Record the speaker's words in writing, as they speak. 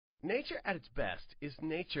Nature at its best is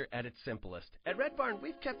nature at its simplest. At Red Barn,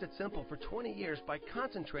 we've kept it simple for 20 years by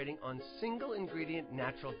concentrating on single-ingredient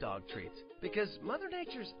natural dog treats. Because Mother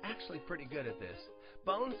Nature's actually pretty good at this.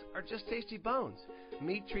 Bones are just tasty bones.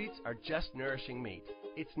 Meat treats are just nourishing meat.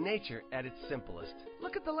 It's nature at its simplest.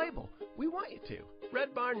 Look at the label. We want you to.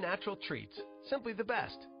 Red Barn Natural Treats. Simply the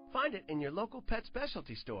best. Find it in your local pet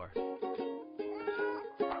specialty store.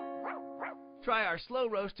 Try our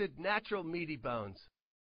slow-roasted, natural meaty bones.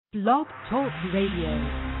 Blog Talk Radio.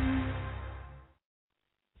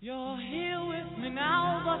 You're here with me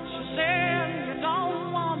now, but you said you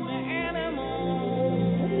don't want me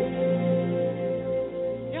anymore.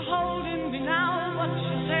 You're holding me now, but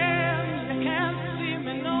you said you can't see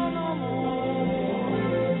me no more.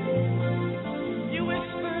 You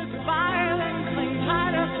whispered goodbye and cling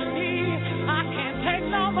tighter to me. I can't take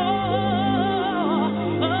no more.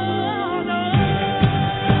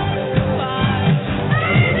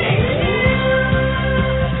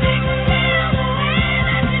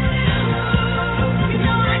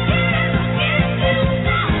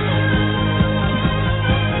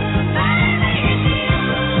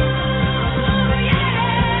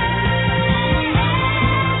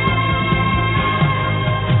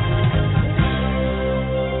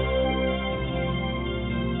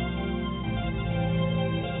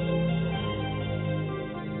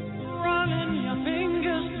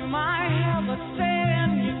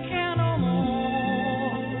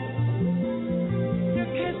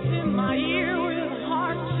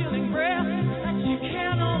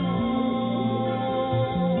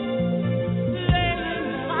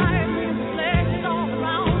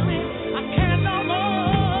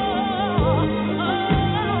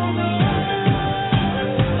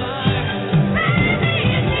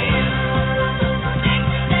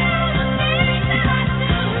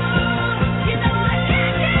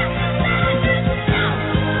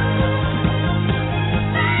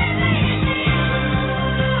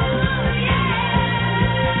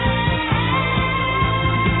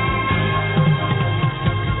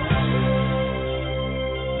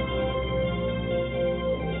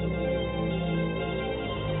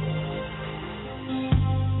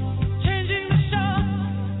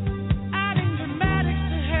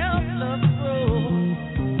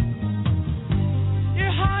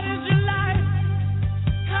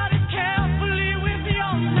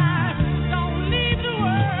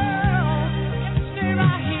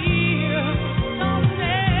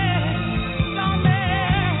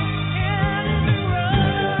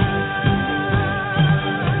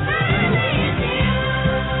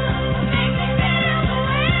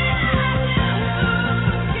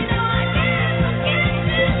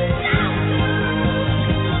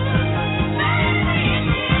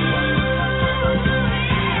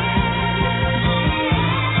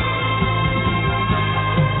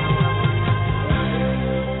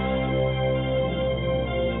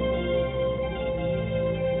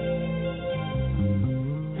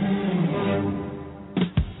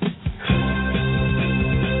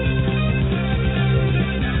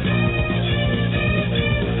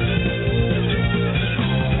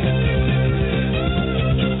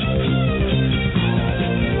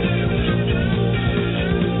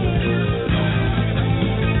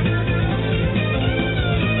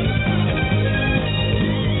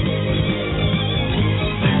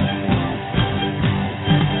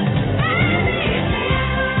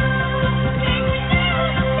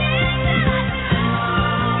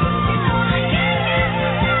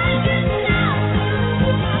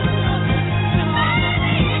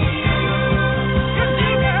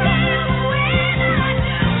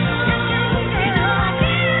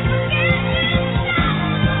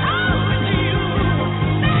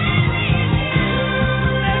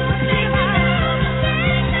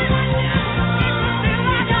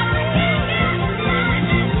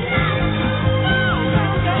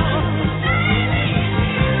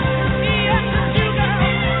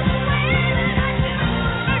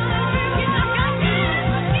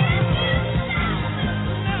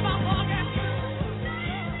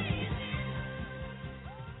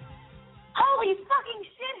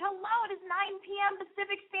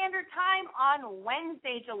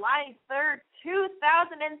 July 3rd,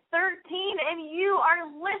 2013, and you are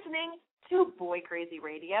listening to Boy Crazy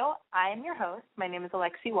Radio. I am your host. My name is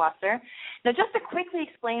Alexi Wasser. Now, just to quickly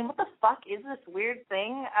explain, what the fuck is this weird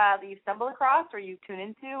thing that you stumble across or you tune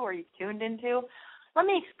into or you've tuned into? Let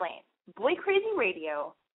me explain. Boy Crazy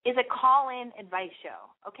Radio is a call-in advice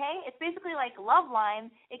show, okay? It's basically like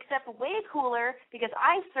Loveline, except way cooler because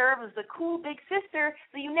I serve as the cool big sister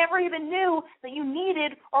that you never even knew that you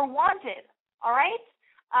needed or wanted, all right?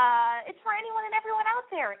 It's for anyone and everyone out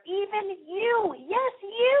there, even you. Yes,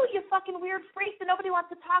 you weird freak that nobody wants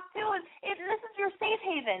to talk to, and this is your safe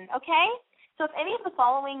haven, okay? So if any of the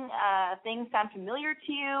following things sound familiar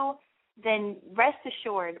to you, then rest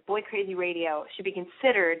assured, Boy Crazy Radio should be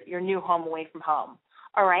considered your new home away from home.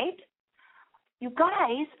 All right? You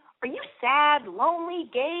guys, are you sad, lonely,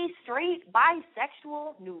 gay, straight,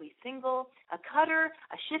 bisexual, newly single, a cutter,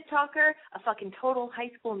 a shit talker, a fucking total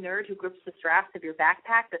high school nerd who grips the straps of your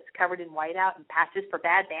backpack that's covered in whiteout and patches for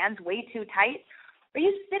bad bands way too tight? Are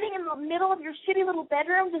you sitting in the middle of your shitty little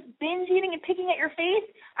bedroom just binge eating and picking at your face?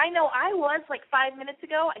 I know I was like 5 minutes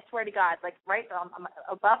ago. I swear to God, like right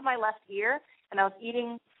above my left ear, and I was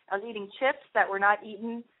eating chips that were not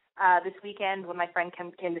eaten this weekend when my friend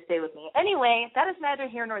came to stay with me. Anyway, that is neither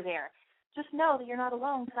here nor there. Just know that you're not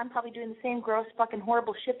alone, because I'm probably doing the same gross, fucking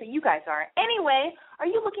horrible shit that you guys are. Anyway, are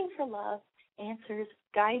you looking for love, answers,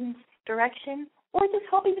 guidance, direction, or just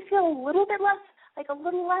hoping to feel a little bit less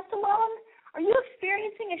alone? Are you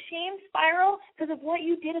experiencing a shame spiral because of what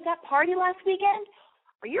you did at that party last weekend?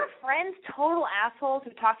 Are your friends total assholes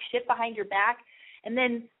who talk shit behind your back and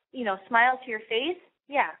then, smile to your face?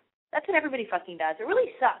 Yeah, that's what everybody fucking does. It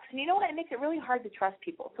really sucks. And you know what? It makes it really hard to trust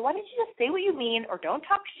people. So why don't you just say what you mean or don't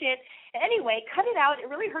talk shit? And anyway, cut it out.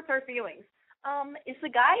 It really hurts our feelings. Is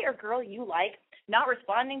the guy or girl you like not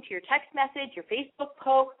responding to your text message, your Facebook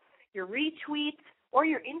post, your retweets, or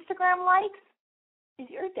your Instagram likes? Is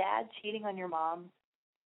your dad cheating on your mom?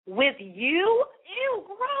 With you? Ew,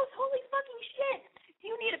 gross, holy fucking shit. Do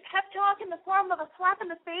you need a pep talk in the form of a slap in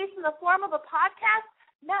the face, in the form of a podcast,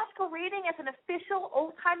 masquerading as an official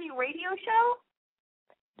old-timey radio show?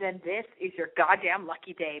 Then this is your goddamn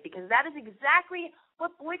lucky day, because that is exactly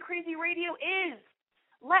what Boy Crazy Radio is.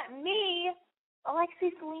 Let me, Alexi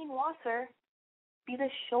Celine Wasser, be the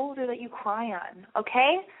shoulder that you cry on,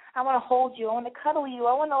 okay? I want to hold you. I want to cuddle you.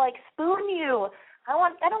 I want to, spoon you. I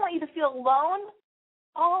don't want you to feel alone.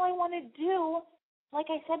 All I want to do, like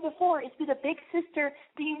I said before, is be the big sister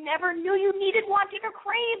that you never knew you needed, wanted, or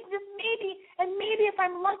craved. Just maybe, and maybe if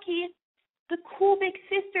I'm lucky, the cool big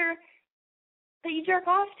sister that you jerk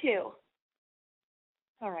off to.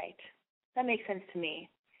 All right. That makes sense to me.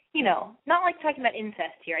 Not like talking about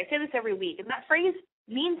incest here. I say this every week, and that phrase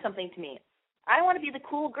means something to me. I want to be the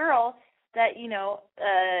cool girl that,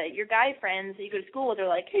 your guy friends that you go to school with are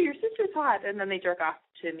like, hey, your sister's hot, and then they jerk off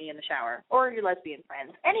to me in the shower, or your lesbian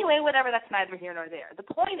friends. Anyway, whatever, that's neither here nor there. The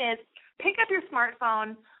point is, pick up your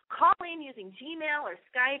smartphone, call in using Gmail or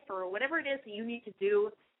Skype or whatever it is that you need to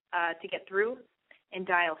do to get through, and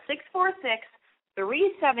dial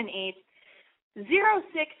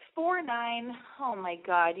 646-378-0649. Oh, my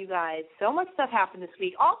God, you guys, so much stuff happened this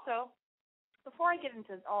week. Also, before I get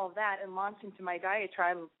into all of that and launch into my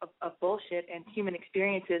diatribe of bullshit and human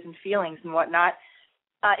experiences and feelings and whatnot,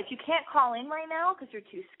 if you can't call in right now because you're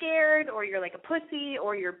too scared or you're like a pussy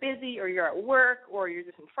or you're busy or you're at work or you're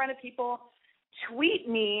just in front of people, tweet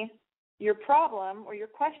me your problem or your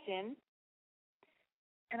question,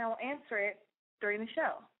 and I will answer it during the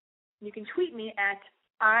show. You can tweet me at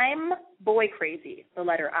I'm Boy Crazy, the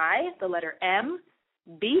letter I, the letter M,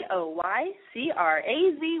 BOYCRAZY.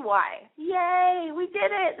 Yay, we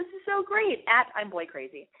did it. This is so great. At I'm Boy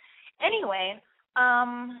Crazy. Anyway,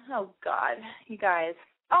 oh God, you guys.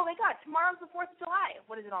 Oh my God, tomorrow's the 4th of July.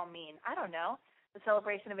 What does it all mean? I don't know. The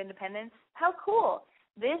celebration of independence. How cool.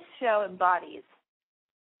 This show embodies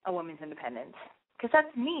a woman's independence. Because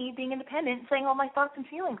that's me being independent, saying all my thoughts and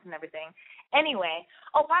feelings and everything. Anyway,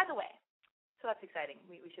 oh, by the way, so that's exciting.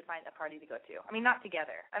 We should find a party to go to. I mean, not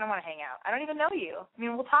together. I don't want to hang out. I don't even know you. I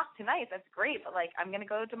mean, we'll talk tonight. That's great. But, I'm going to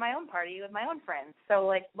go to my own party with my own friends. So,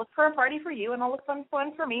 look for a party for you, and I'll look for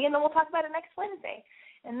one for me, and then we'll talk about it next Wednesday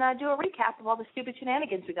and do a recap of all the stupid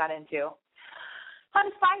shenanigans we got into. On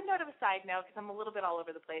a side note of a side note, because I'm a little bit all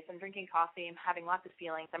over the place, I'm drinking coffee, I'm having lots of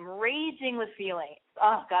feelings. I'm raging with feelings.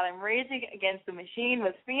 Oh, God, I'm raging against the machine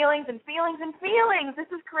with feelings and feelings and feelings.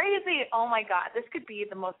 This is crazy. Oh, my God, this could be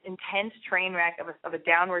the most intense train wreck of a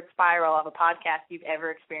downward spiral of a podcast you've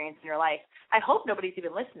ever experienced in your life. I hope nobody's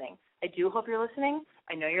even listening. I do hope you're listening.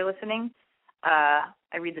 I know you're listening. I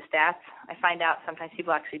read the stats. I find out sometimes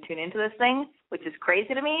people actually tune into this thing, which is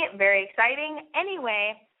crazy to me, very exciting.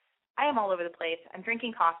 Anyway, I am all over the place. I'm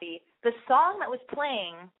drinking coffee. The song that was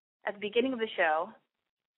playing at the beginning of the show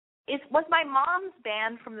was my mom's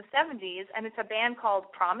band from the 70s, and it's a band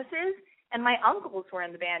called Promises, and my uncles were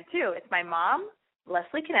in the band too. It's my mom,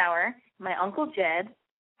 Leslie Knauer, my uncle Jed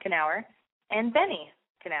Knauer, and Benny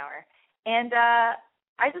Knauer. And I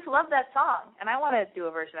just love that song, and I want to do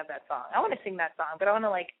a version of that song. I want to sing that song, but I want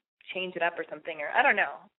to, change it up or something, or I don't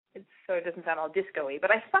know, so it doesn't sound all disco-y,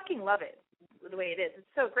 but I fucking love it. The way it is.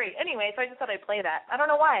 It's so great. Anyway, so I just thought I'd play that. I don't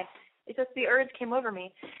know why. It's just the urge came over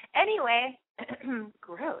me. Anyway,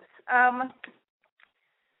 gross.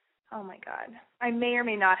 Oh, my God. I may or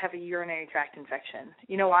may not have a urinary tract infection.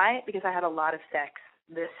 You know why? Because I had a lot of sex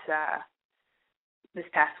this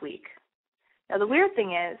past week. Now, the weird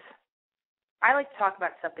thing is, I like to talk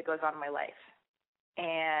about stuff that goes on in my life.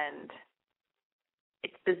 And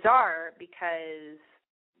it's bizarre because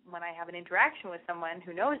when I have an interaction with someone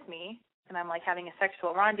who knows me, and I'm like having a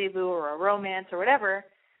sexual rendezvous or a romance or whatever,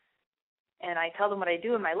 and I tell them what I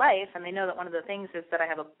do in my life, and they know that one of the things is that I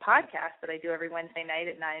have a podcast that I do every Wednesday night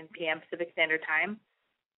at 9 p.m. Pacific Standard Time,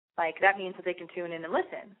 like that means that they can tune in and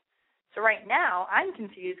listen. So right now, I'm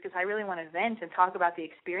confused because I really want to vent and talk about the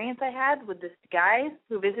experience I had with this guy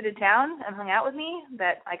who visited town and hung out with me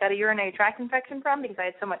that I got a urinary tract infection from because I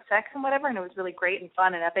had so much sex and whatever, and it was really great and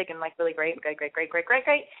fun and epic and like really great.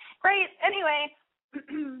 Anyway,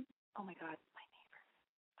 oh my God, my neighbors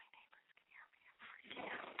can hear me. I'm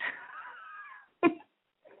freaking out.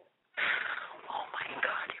 Oh my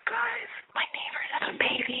God, you guys, my neighbors have a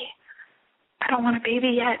baby. I don't want a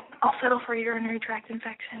baby yet. I'll settle for a urinary tract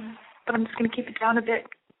infection, but I'm just going to keep it down a bit.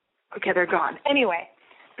 Okay, they're gone. Anyway,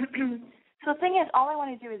 so the thing is, all I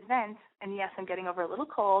want to do is vent, and yes, I'm getting over a little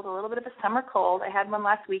cold, a little bit of a summer cold. I had one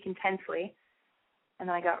last week intensely, and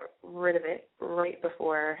then I got rid of it right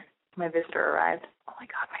before my visitor arrived. Oh my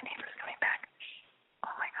God, my neighbor's coming back.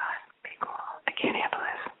 Oh my God, be cool. I can't handle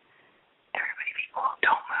this. Everybody be cool.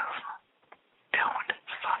 Don't move. Don't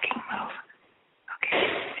fucking move. Okay,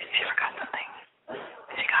 she forgot something.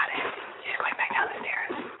 She got it. She's going back down the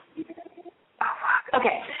stairs. Oh, fuck.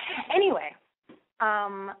 Okay, anyway,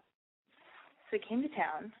 so he came to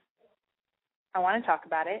town. I want to talk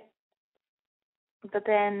about it, but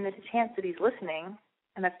then there's a chance that he's listening,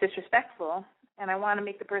 and that's disrespectful, and I want to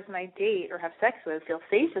make the person I date or have sex with feel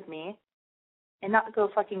safe with me and not go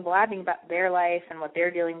fucking blabbing about their life and what they're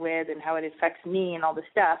dealing with and how it affects me and all this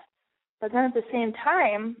stuff. But then at the same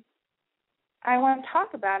time, I want to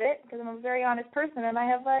talk about it because I'm a very honest person and I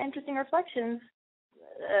have interesting reflections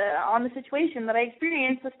on the situation that I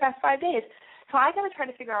experienced this past 5 days. So I got to try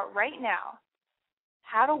to figure out right now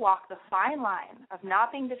how to walk the fine line of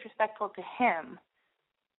not being disrespectful to him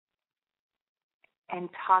and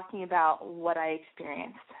talking about what I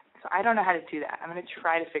experienced. So I don't know how to do that. I'm going to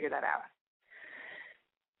try to figure that out.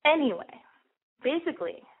 Anyway,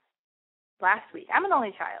 basically, last week, I'm an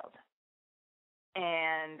only child,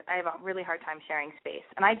 and I have a really hard time sharing space.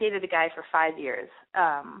 And I dated a guy for 5 years,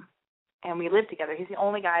 and we lived together. He's the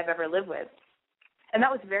only guy I've ever lived with. And that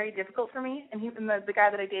was very difficult for me. And the guy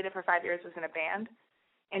that I dated for 5 years was in a band,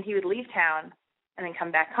 and he would leave town and then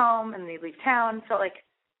come back home, and then he'd leave town. So,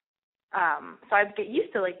 so I'd get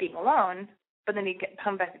used to, being alone, but then he'd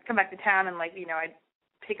come back to town, and, I'd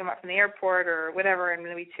pick him up from the airport or whatever, and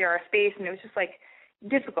then we'd share our space, and it was just,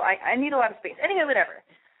 difficult. I need a lot of space. Anyway, whatever.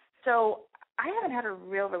 So I haven't had a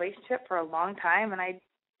real relationship for a long time, and I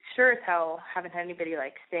sure as hell haven't had anybody,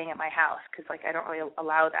 staying at my house because, I don't really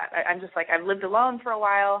allow that. I'm just, I've lived alone for a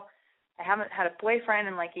while. I haven't had a boyfriend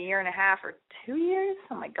in, a year and a half or 2 years.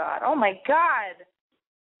 Oh, my God. I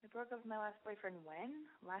broke up with my last boyfriend when?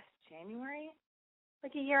 Last January?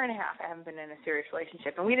 A year and a half. I haven't been in a serious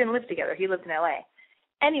relationship, and we didn't live together. He lived in L.A.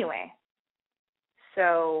 Anyway,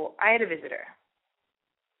 so I had a visitor.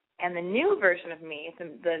 And the new version of me,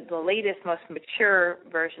 the latest, most mature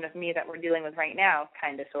version of me that we're dealing with right now,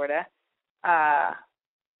 kind of, sort of, I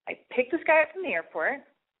picked this guy up from the airport,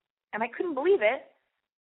 and I couldn't believe it.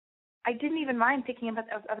 I didn't even mind picking him up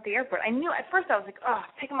at the airport. I knew at first I was like, oh,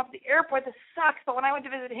 pick him up at the airport, this sucks. But when I went to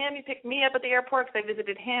visit him, he picked me up at the airport because I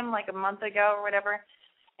visited him a month ago or whatever.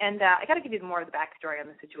 And I got to give you more of the backstory on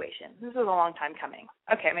the situation. This was a long time coming.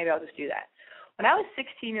 Okay, maybe I'll just do that. When I was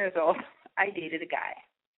 16 years old, I dated a guy.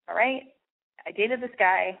 All right? I dated this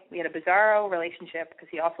guy. We had a bizarro relationship because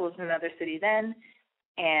he also lives in another city then,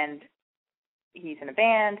 and he's in a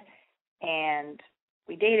band, and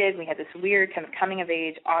we dated. We had this weird kind of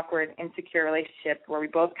coming-of-age, awkward, insecure relationship where we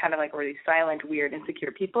both kind of were these silent, weird,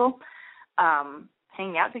 insecure people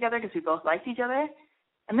hanging out together because we both liked each other.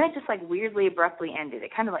 And then it just weirdly, abruptly ended.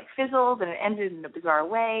 It kind of fizzled, and it ended in a bizarre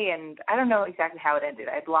way, and I don't know exactly how it ended.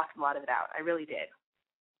 I blocked a lot of it out. I really did.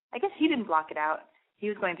 I guess he didn't block it out. He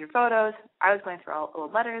was going through photos. I was going through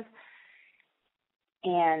old letters.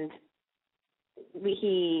 And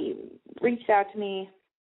he reached out to me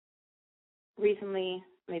recently,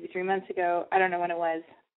 maybe 3 months ago. I don't know when it was.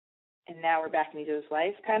 And now we're back in each other's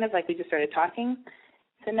lives, kind of we just started talking.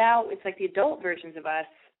 So now it's the adult versions of us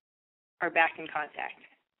are back in contact.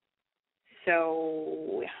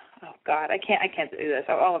 So, oh God, I can't do this,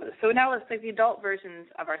 all of this. So now it's the adult versions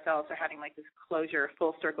of ourselves are having this closure,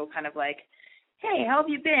 full circle kind of hey, how have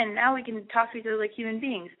you been? Now we can talk to each other like human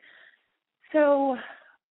beings. So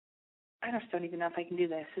I just don't even know if I can do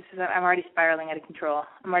this. I'm already spiraling out of control.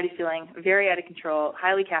 I'm already feeling very out of control,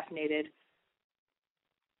 highly caffeinated.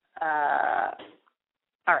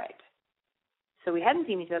 All right. So we hadn't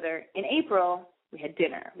seen each other. In April, we had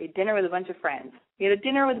dinner. We had dinner with a bunch of friends. We had a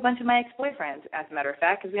dinner with a bunch of my ex-boyfriends, as a matter of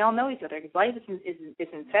fact, because we all know each other, because life is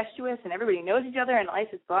incestuous, and everybody knows each other, and life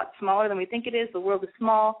is a lot smaller than we think it is. The world is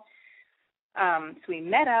small. So we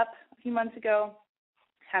met up a few months ago,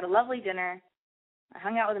 had a lovely dinner. I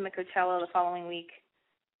hung out with him at Coachella the following week,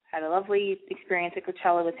 had a lovely experience at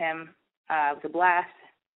Coachella with him. It was a blast.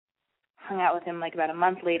 Hung out with him like about a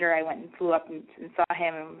month later. I went and flew up and saw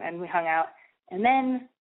him, and we hung out. And then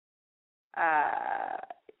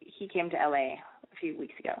he came to LA a few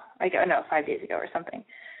weeks ago, 5 days ago or something.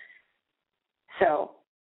 So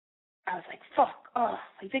I was like, fuck,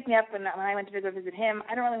 he picked me up when I went to go visit him.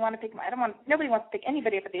 I don't really want to nobody wants to pick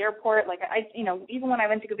anybody up at the airport. Like, even when I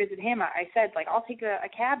went to go visit him, I said, like, I'll take a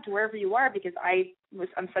cab to wherever you are, because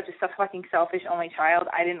I'm such a fucking selfish only child.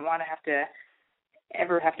 I didn't want to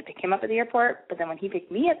ever have to pick him up at the airport. But then when he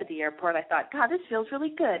picked me up at the airport, I thought, God, this feels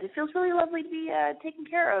really good. It feels really lovely to be taken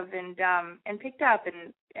care of and picked up,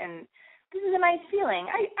 and this is a nice feeling.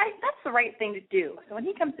 That's the right thing to do. So when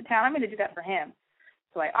he comes to town, I'm going to do that for him.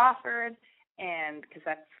 So I offered, and because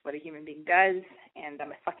that's what a human being does, and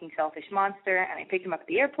I'm a fucking selfish monster, and I picked him up at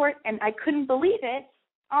the airport, and I couldn't believe it.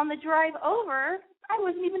 On the drive over, I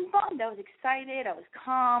wasn't even bummed. I was excited. I was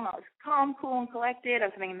calm, cool, and collected. I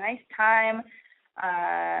was having a nice time.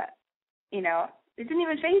 It didn't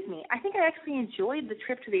even faze me. I think I actually enjoyed the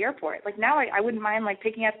trip to the airport. Like, now I wouldn't mind, like,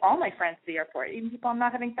 picking up all my friends to the airport, even people I'm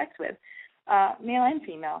not having sex with, male and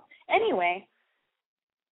female. Anyway,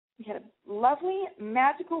 we had a lovely,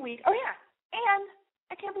 magical week. Oh, yeah, and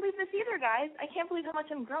I can't believe this either, guys. I can't believe how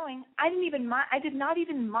much I'm growing. I did not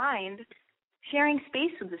even mind sharing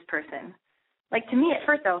space with this person. Like, to me, at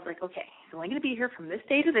first, I was like, okay, he's only going to be here from this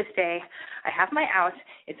day to this day. I have my out.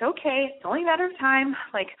 It's okay. It's only a matter of time.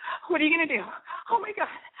 Like, what are you going to do? Oh, my God,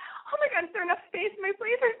 is there enough space in my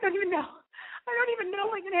place? I don't even know. I don't even know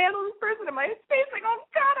if I can handle this person in my space. Like, oh,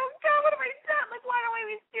 God, what have I done? Like, why do I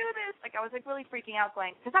always do this? Like, I was, like, really freaking out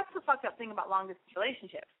going, because that's the fucked up thing about long-distance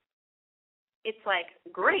relationships. It's, like,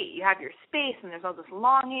 great. You have your space, and there's all this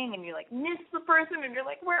longing, and you, like, miss the person, and you're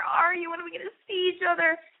like, where are you? When are we going to see each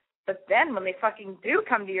other? But then when they fucking do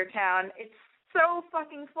come to your town, it's so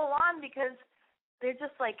fucking full on, because they're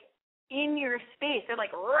just, like, in your space. They're,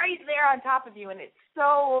 like, right there on top of you, and it's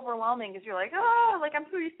so overwhelming, because you're like, oh, like, I'm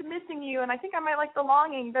so used to missing you, and I think I might like the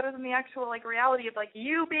longing better than the actual, like, reality of, like,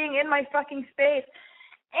 you being in my fucking space.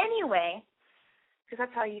 Anyway, because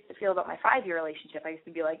that's how I used to feel about my 5-year relationship. I used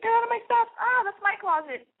to be like, get out of my stuff. That's my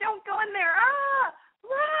closet. Don't go in there.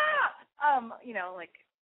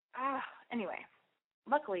 Anyway.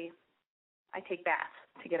 Luckily, I take baths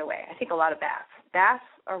to get away. I take a lot of baths. Baths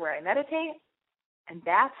are where I meditate, and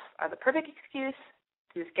baths are the perfect excuse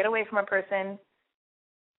to just get away from a person,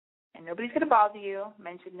 and nobody's going to bother you.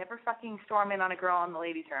 Men should never fucking storm in on a girl in the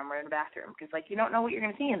ladies' room or in the bathroom, because, like, you don't know what you're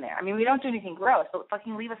going to see in there. I mean, we don't do anything gross, so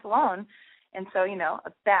fucking leave us alone. And so,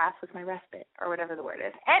 a bath was my respite, or whatever the word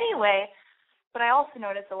is. Anyway, but I also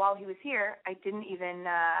noticed that while he was here, I didn't even...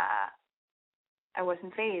 I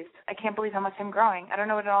wasn't phased. I can't believe how much I'm growing. I don't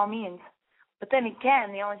know what it all means. But then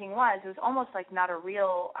again, the only thing was, it was almost like not a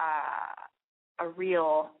real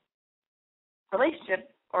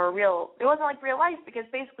relationship, or it wasn't like real life, because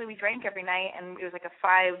basically we drank every night, and it was like a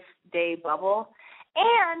 5-day bubble.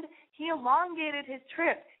 And he elongated his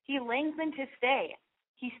trip. He lengthened his stay.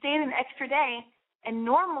 He stayed an extra day, and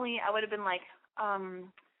normally I would have been like,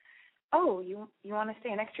 you want to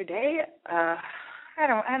stay an extra day? I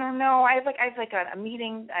don't know. I have a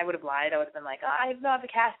meeting. I would have lied. I would have been like, I have a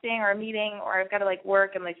casting or a meeting, or I've got to, like,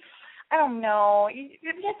 work, and, like, I don't know.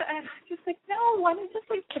 I'm just like, no, why don't you just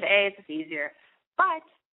leave today? It's just easier. But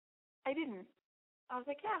I didn't. I was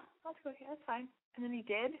like, yeah, that's okay. That's fine. And then he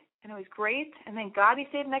did, and it was great. And thank God he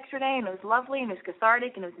stayed an extra day, and it was lovely, and it was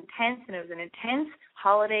cathartic, and it was intense, and it was an intense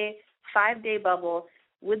holiday 5-day bubble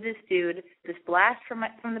with this dude, this blast from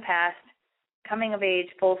the past, coming of age,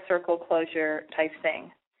 full circle closure type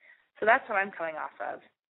thing. So that's what I'm coming off of.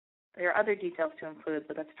 There are other details to include,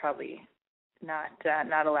 but that's probably not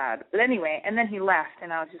allowed. But anyway, and then he left,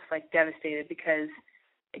 and I was just, like, devastated, because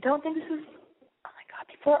I don't think this is, oh my God,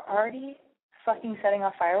 people are already fucking setting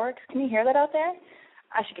off fireworks. Can you hear that out there?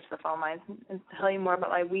 I should get to the phone lines and tell you more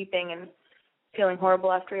about my weeping and feeling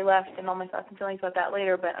horrible after he left, and all my thoughts and feelings about that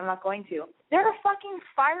later, but I'm not going to. There are fucking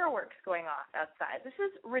fireworks going off outside. This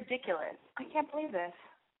is ridiculous. I can't believe this.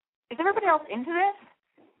 Is everybody else into this?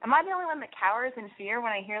 am I the only one that cowers in fear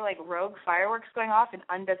when I hear, like, rogue fireworks going off in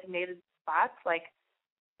undesignated spots? Like,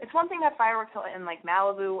 it's one thing to have fireworks in, like,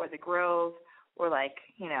 Malibu or the Grove or, like,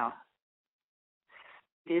 you know,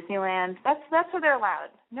 Disneyland. That's where they're allowed.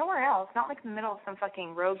 Nowhere else. Not like in the middle of some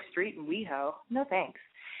fucking rogue street in WeHo. No thanks.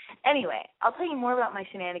 Anyway, I'll tell you more about my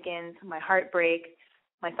shenanigans, my heartbreak,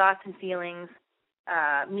 my thoughts and feelings,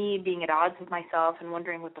 me being at odds with myself and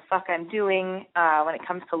wondering what the fuck I'm doing when it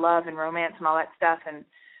comes to love and romance and all that stuff. And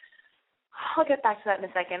I'll get back to that in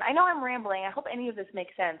a second. I know I'm rambling. I hope any of this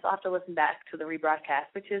makes sense. I'll have to listen back to the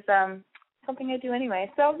rebroadcast, which is something I do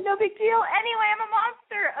anyway. So no big deal. Anyway, I'm a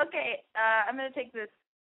monster. Okay, I'm going to take this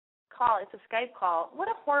call. It's a Skype call. What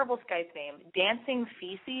a horrible Skype name. Dancing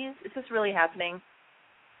Feces? Is this really happening?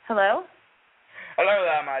 Hello? Hello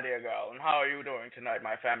there, my dear girl, and how are you doing tonight,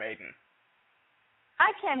 my fair maiden?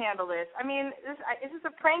 I can't handle this. I mean, is this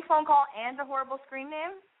a prank phone call and a horrible screen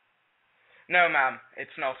name? No, ma'am,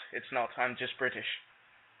 it's not. It's not. I'm just British.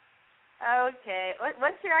 Okay.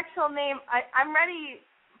 What's your actual name? I'm ready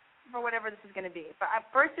for whatever this is going to be. But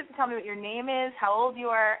first you have to tell me what your name is, how old you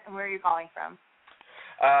are, and where you're calling from.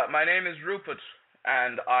 My name is Rupert,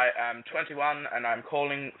 and I am 21, and I'm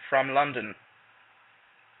calling from London.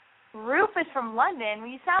 Rufus from London. Well,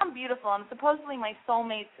 you sound beautiful, and supposedly my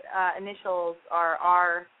soulmate's initials are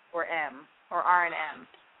R or M, or R and M.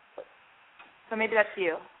 So maybe that's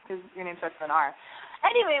you, because your name starts with an R.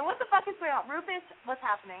 Anyway, what the fuck is going on? Rufus, what's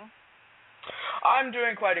happening? I'm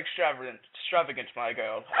doing quite extravagant, my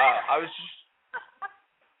girl. I was just...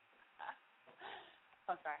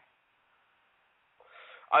 Oh, sorry.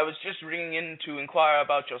 I was just ringing in to inquire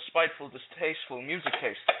about your spiteful, distasteful music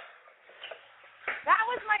taste. That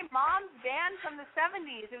was my mom's band from the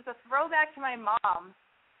 70s. It was a throwback to my mom.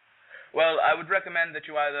 Well, I would recommend that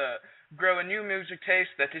you either grow a new music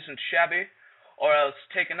taste that isn't shabby, or else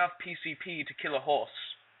take enough PCP to kill a horse.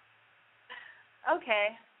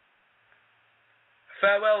 Okay.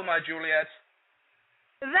 Farewell, my Juliet.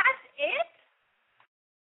 That's it?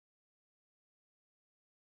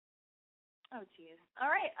 Oh, jeez.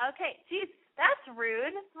 All right. Okay. Jeez, that's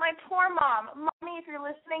rude. My poor mom. Mommy, if you're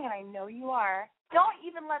listening, and I know you are, don't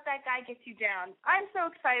even let that guy get you down. I'm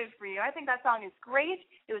so excited for you. I think that song is great.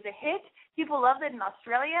 It was a hit. People loved it in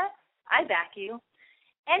Australia. I back you.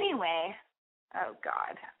 Anyway, oh,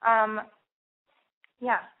 God.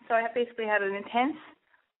 Yeah, so I basically had an intense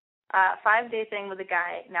 5-day thing with a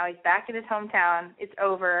guy. Now he's back in his hometown. It's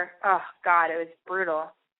over. Oh, God, it was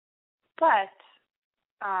brutal. But,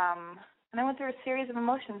 and I went through a series of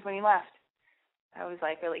emotions when he left. I was,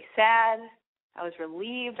 like, really sad. I was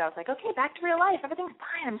relieved. I was like, okay, back to real life. Everything's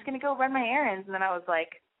fine. I'm just going to go run my errands. And then I was,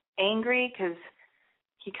 like, angry because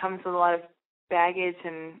he comes with a lot of baggage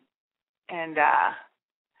and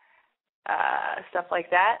stuff like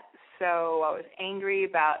that. So I was angry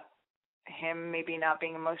about him maybe not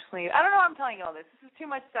being emotionally... I don't know why I'm telling you all this. This is too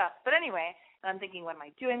much stuff. But anyway, I'm thinking, what am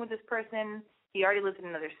I doing with this person? He already lives in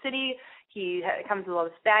another city. He comes with all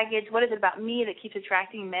this baggage. What is it about me that keeps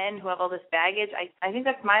attracting men who have all this baggage? I think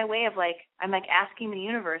that's my way of, like, I'm, like, asking the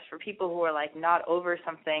universe for people who are, like, not over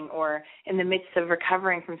something or in the midst of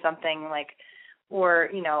recovering from something, like, or,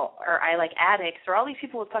 you know, or I like addicts or all these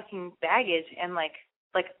people with fucking baggage. And, like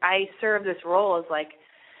I serve this role as, like,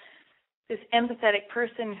 this empathetic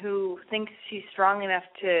person who thinks she's strong enough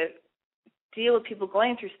to deal with people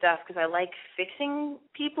going through stuff because I like fixing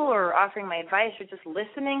people or offering my advice or just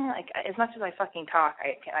listening. Like, as much as I fucking talk,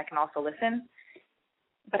 I can also listen.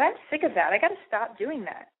 But I'm sick of that. I got to stop doing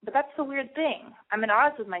that. But that's the weird thing. I'm at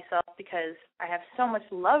odds with myself because I have so much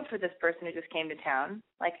love for this person who just came to town,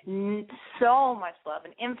 like so much love,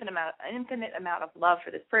 an infinite amount of love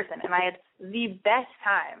for this person. And I had the best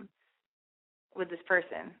time with this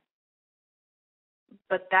person.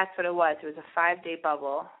 But that's what it was. It was a 5-day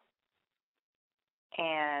bubble.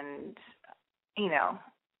 And, you know,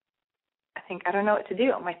 I don't know what to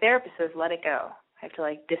do. My therapist says let it go. I have to,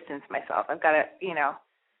 like, distance myself. I've got to, you know,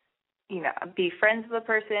 be friends with the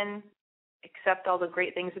person, accept all the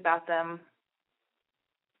great things about them,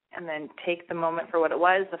 and then take the moment for what it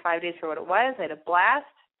was, the 5 days for what it was. I had a blast.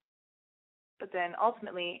 But then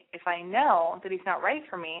ultimately, if I know that he's not right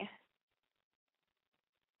for me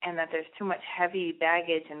and that there's too much heavy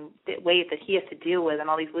baggage and weight that he has to deal with and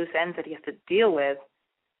all these loose ends that he has to deal with,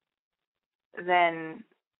 then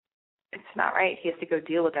it's not right. He has to go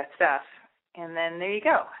deal with that stuff. And then there you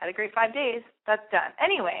go. Had a great 5 days. That's done.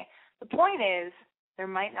 Anyway, the point is there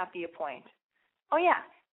might not be a point. Oh, yeah.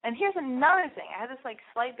 And here's another thing. I had this, like,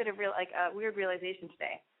 slight bit of weird realization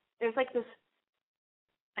today. There's, like, this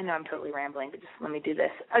 – I know I'm totally rambling, but just let me do this.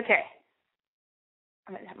 Okay.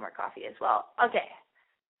 I'm going to have more coffee as well. Okay.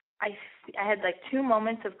 I had like 2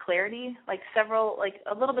 moments of clarity, like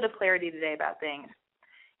a little bit of clarity today about things.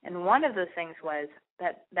 And one of those things was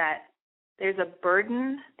that there's a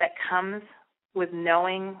burden that comes with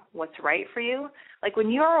knowing what's right for you. Like when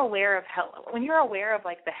you're aware of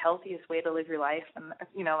like the healthiest way to live your life, and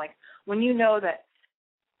like when you know that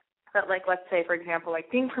like, let's say for example, like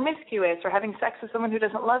being promiscuous or having sex with someone who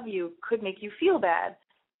doesn't love you could make you feel bad,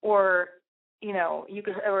 or you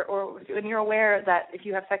could, or when you're aware that if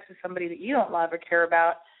you have sex with somebody that you don't love or care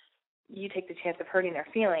about, you take the chance of hurting their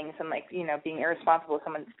feelings and like being irresponsible with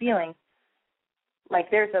someone's feelings. Like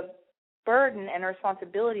there's a burden and a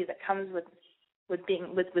responsibility that comes with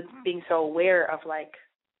being so aware of like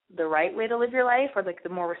the right way to live your life, or like the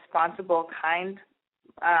more responsible, kind,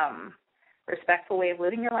 respectful way of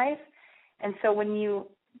living your life. And so when you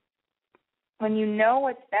know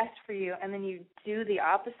what's best for you and then you do the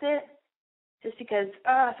opposite, just because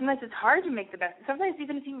sometimes it's hard to make the best. Sometimes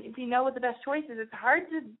even if you know what the best choice is, it's hard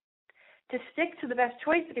to stick to the best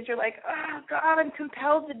choice because you're like, oh God, I'm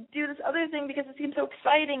compelled to do this other thing because it seems so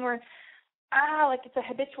exciting, or like it's a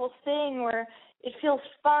habitual thing, or it feels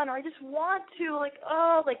fun, or I just want to, like,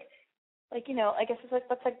 I guess it's like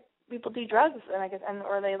that's like people do drugs, and I guess,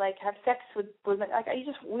 or they like have sex with like you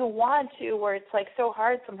just will want to, where it's like so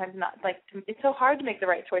hard sometimes it's so hard to make the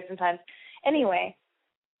right choice sometimes. Anyway,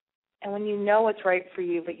 and when you know what's right for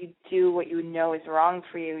you, but you do what you know is wrong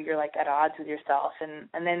for you, you're like at odds with yourself, and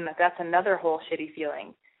then that's another whole shitty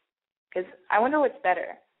feeling. Because I wonder what's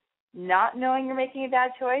better, not knowing you're making a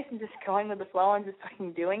bad choice and just going with the flow and just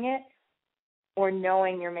fucking doing it, or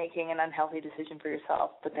knowing you're making an unhealthy decision for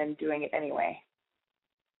yourself, but then doing it anyway.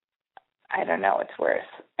 I don't know what's worse.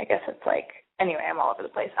 I guess it's like, anyway, I'm all over the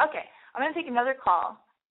place. Okay, I'm going to take another call.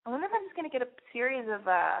 I wonder if I'm just going to get a series of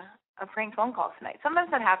prank phone calls tonight. Sometimes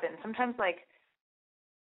that happens. Sometimes, like,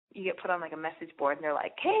 you get put on, like, a message board, and they're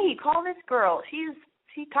like, hey, call this girl.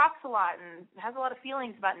 She talks a lot and has a lot of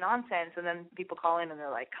feelings about nonsense, and then people call in, and they're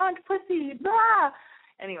like, cunt, pussy, blah.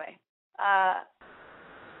 Anyway,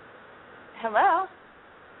 hello?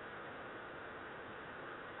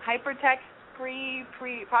 Hypertext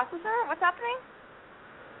pre-processor? What's happening?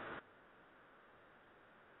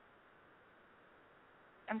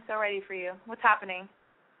 I'm so ready for you. What's happening?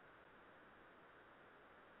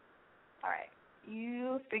 All right.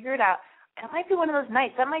 You figure it out. It might be one of those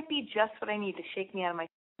nights. That might be just what I need to shake me out of my...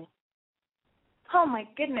 Oh, my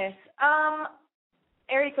goodness.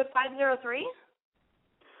 Area code 503?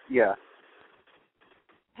 Yeah.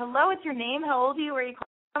 Hello, what's your name? How old are you? Where are you calling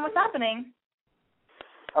from? What's happening?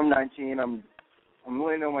 I'm 19. I'm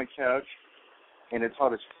laying on my couch, and it's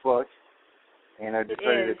hot as fuck. And I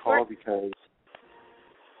decided to call because...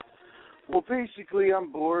 Well, basically, I'm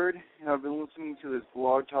bored, and I've been listening to this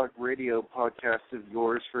Blog Talk Radio podcast of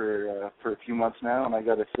yours for a few months now, and I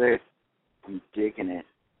got to say, I'm digging it.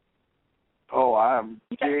 Oh, I'm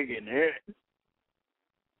digging it.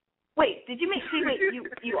 Wait,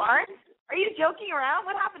 you aren't? Are you joking around?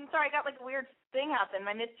 What happened? Sorry, I got like a weird thing happen.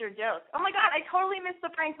 I missed your joke. Oh, my God, I totally missed the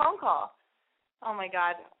prank phone call. Oh, my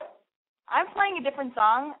God. I'm playing a different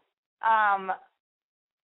song.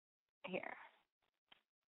 Here.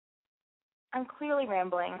 I'm clearly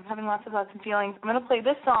rambling. I'm having lots of thoughts and feelings. I'm going to play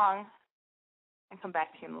this song and come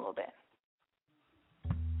back to you in a little bit.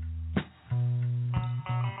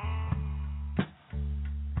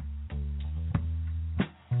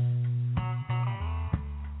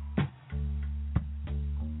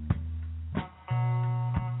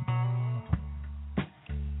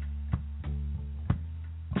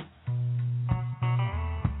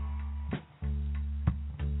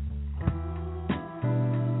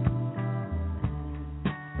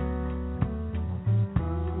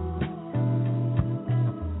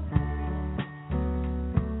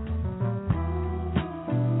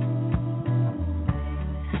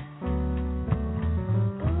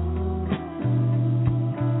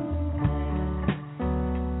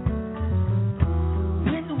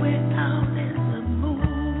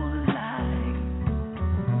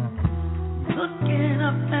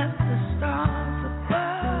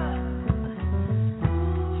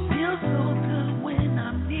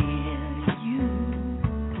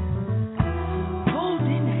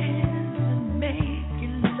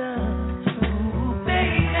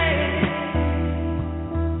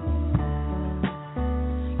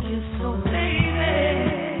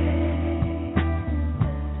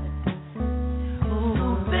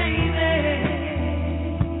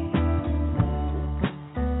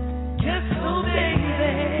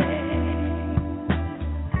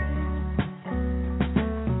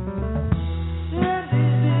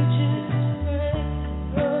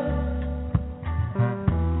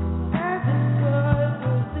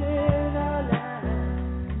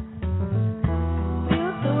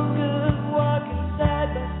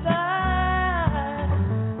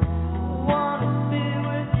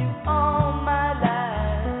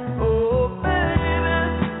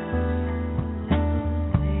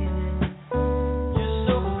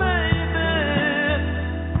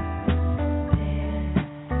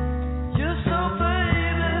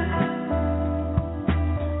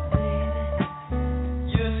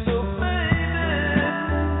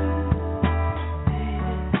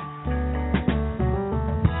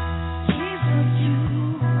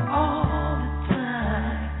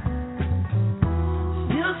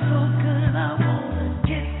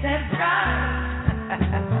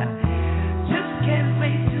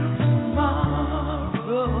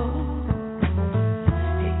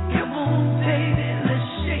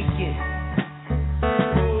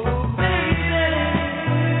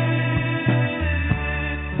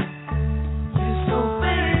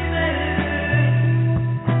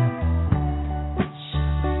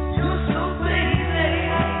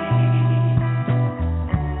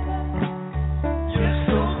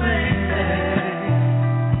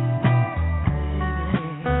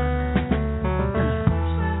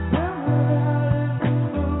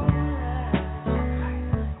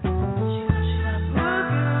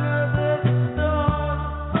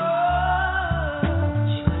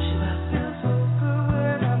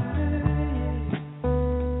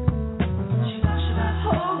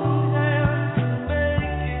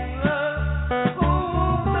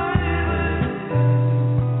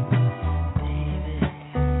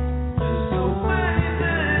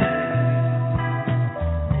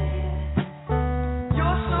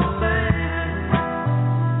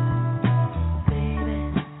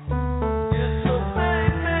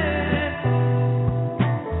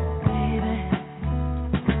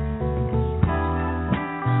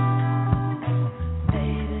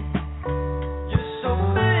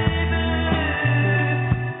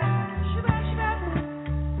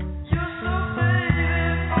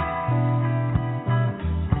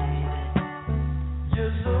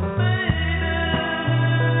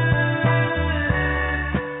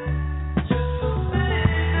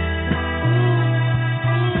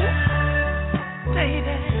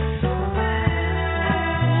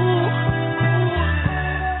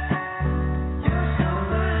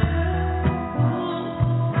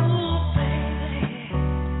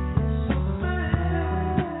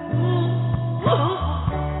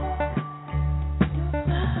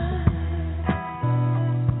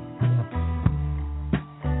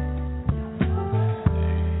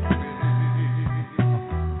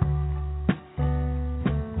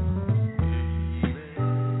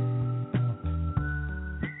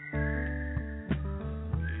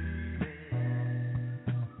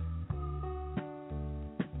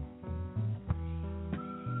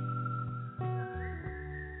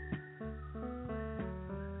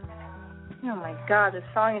 Oh my God, this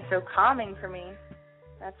song is so calming for me.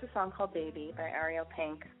 That's a song called Baby by Ariel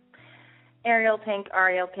Pink. Ariel Pink.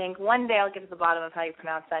 One day I'll get to the bottom of how you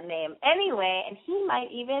pronounce that name. Anyway, and he might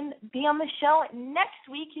even be on the show next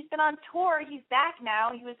week. He's been on tour. He's back now.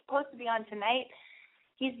 He was supposed to be on tonight.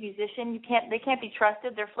 He's a musician. They can't be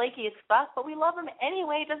trusted. They're flaky as fuck, but we love them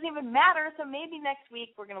anyway. It doesn't even matter. So maybe next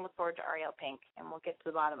week we're going to look forward to Ariel Pink, and we'll get to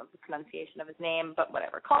the bottom of the pronunciation of his name, but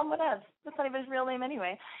whatever. Call him whatever. That's not even his real name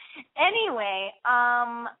anyway. Anyway,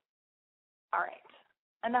 all right.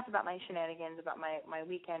 Enough about my shenanigans, about my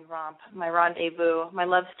weekend romp, my rendezvous, my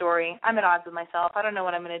love story. I'm at odds with myself. I don't know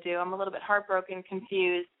what I'm going to do. I'm a little bit heartbroken,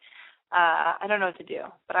 confused. I don't know what to do,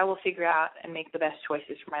 but I will figure out and make the best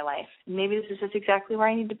choices for my life. Maybe this is just exactly where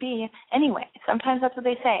I need to be. Anyway, sometimes that's what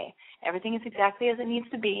they say. Everything is exactly as it needs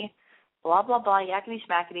to be. Blah, blah, blah, yakety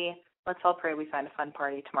schmackety. Let's all pray we find a fun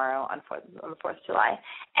party tomorrow on the 4th of July.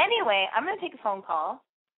 Anyway, I'm going to take a phone call.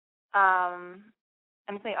 And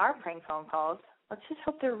if they are prank phone calls, let's just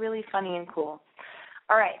hope they're really funny and cool.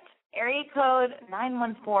 All right. Area code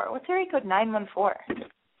 914. What's area code 914?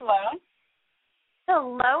 Hello?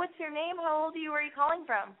 Hello, what's your name? How old are you? Where are you calling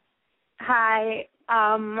from? Hi,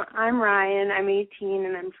 I'm Ryan. I'm 18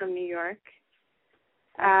 and I'm from New York.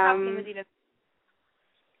 What's happening with you tonight?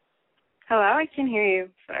 Hello, I can hear you.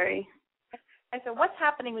 Sorry. I said, what's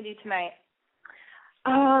happening with you tonight?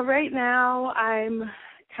 Right now I'm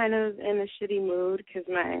kind of in a shitty mood because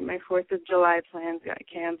my 4th of July plans got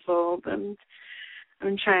canceled, and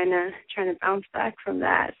I'm trying to bounce back from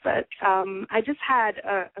that. But I just had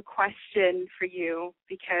a question for you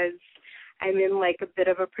because I'm in like a bit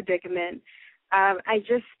of a predicament. I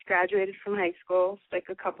just graduated from high school like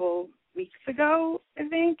a couple weeks ago, I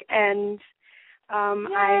think, and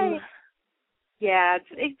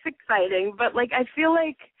it's exciting, but like I feel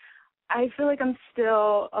like I'm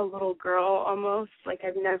still a little girl almost. Like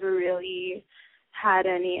I've never really had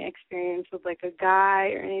any experience with like a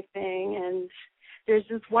guy or anything, and there's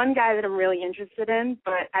this one guy that I'm really interested in,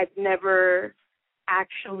 but I've never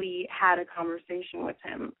actually had a conversation with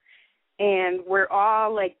him. And we're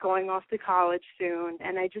all like going off to college soon,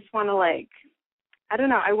 and I just want to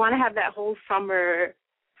I want to have that whole summer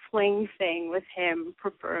fling thing with him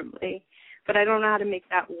preferably, but I don't know how to make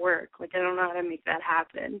that work. Like I don't know how to make that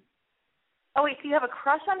happen. Oh, wait, so you have a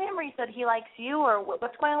crush on him, or you said he likes you, or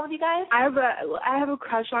what's going on with you guys? I have a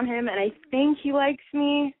crush on him, and I think he likes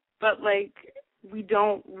me, but, like, we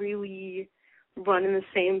don't really run in the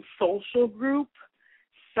same social group.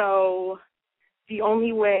 So the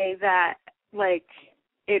only way that, like,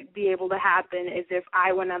 it'd be able to happen is if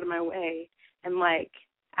I went out of my way and, like,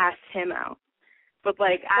 asked him out. But,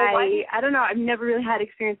 like, I don't know. I've never really had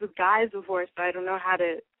experience with guys before, so I don't know how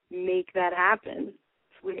to make that happen.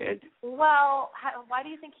 Weird. Well, why do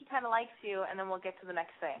you think he kind of likes you? And then we'll get to the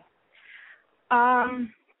next thing.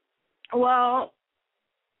 Well,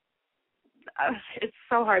 it's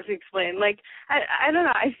so hard to explain. Like, I don't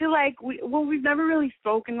know. I feel like we've never really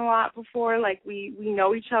spoken a lot before. Like, we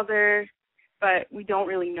know each other, but we don't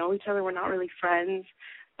really know each other. We're not really friends.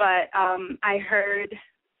 But I heard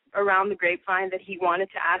around the grapevine that he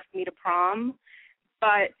wanted to ask me to prom,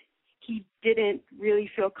 but he didn't really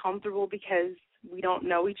feel comfortable because we don't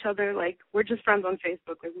know each other. Like, we're just friends on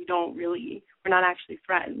Facebook. Like, we're not actually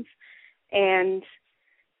friends. And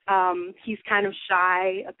he's kind of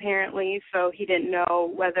shy, apparently, so he didn't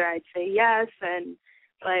know whether I'd say yes. And,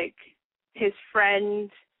 like, his friend,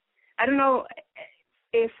 I don't know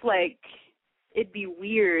if, like, it'd be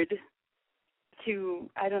weird to,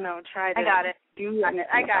 I don't know, try to I got it. do anything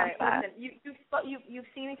I got it. about Listen, you've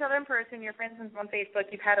seen each other in person. You're friends on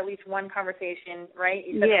Facebook. You've had at least one conversation, right?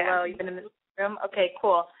 You said hello. You've been in the room. Okay,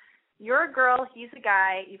 cool. You're a girl. He's a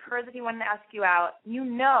guy. You've heard that he wanted to ask you out. You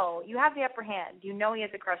know, you have the upper hand. You know he has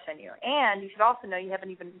a crush on you. And you should also know you have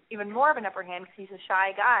an even more of an upper hand because he's a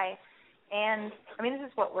shy guy. And, I mean, this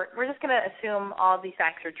is what we're just going to assume all these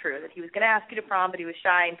facts are true, that he was going to ask you to prom, but he was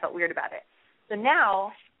shy and felt weird about it. So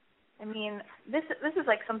now, I mean, this is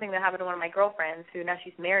like something that happened to one of my girlfriends who now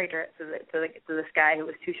she's married to this guy who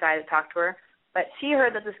was too shy to talk to her. But she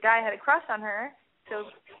heard that this guy had a crush on her, so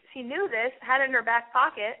she knew this, had it in her back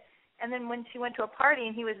pocket, and then when she went to a party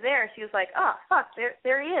and he was there, she was like, oh, fuck,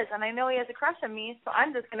 there he is, and I know he has a crush on me, so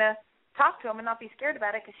I'm just going to talk to him and not be scared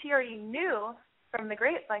about it, because she already knew from the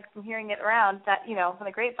from hearing it around that, you know, from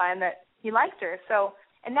the grapevine that he liked her. So,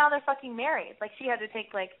 and now they're fucking married. Like, she had to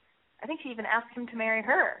take, like, I think she even asked him to marry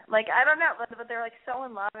her. Like, I don't know, but they're, like, so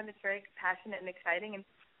in love, and it's very passionate and exciting, and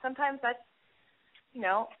sometimes that's, you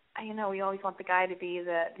know, we always want the guy to be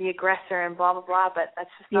the aggressor and blah, blah, blah, but that's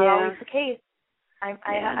just not always the case. I've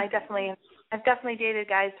definitely dated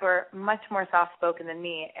guys who are much more soft-spoken than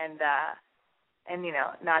me, and and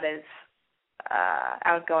not as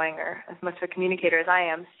outgoing or as much of a communicator as I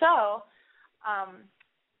am. So,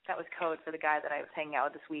 that was code for the guy that I was hanging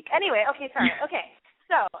out with this week. Anyway, okay, sorry. Okay,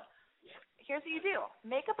 so here's what you do.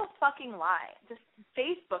 Make up a fucking lie. Just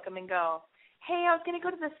Facebook them and go, hey, I was going to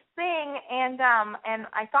go to this thing, and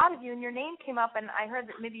I thought of you, and your name came up, and I heard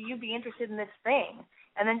that maybe you'd be interested in this thing.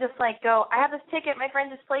 And then just, go, I have this ticket. My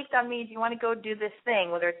friend just flaked on me. Do you want to go do this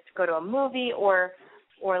thing, whether it's to go to a movie or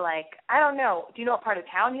I don't know. Do you know what part of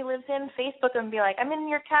town he lives in? Facebook them and be like, I'm in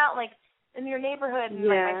your town, in your neighborhood, and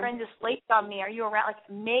my friend just flaked on me. Are you around?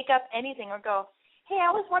 Make up anything or go, hey,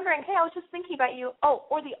 I was wondering, hey, I was just thinking about you. Oh,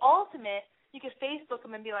 or the ultimate, you could Facebook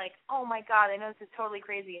them and be like, oh, my God, I know this is totally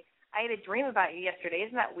crazy. I had a dream about you yesterday.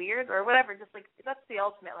 Isn't that weird? Or whatever. Just, that's the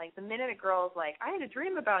ultimate. The minute a girl's like, I had a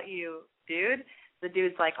dream about you, dude, the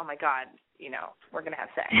dude's like, oh, my God, we're going to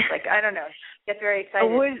have sex. I don't know. Get very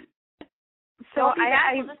excited.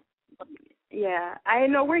 I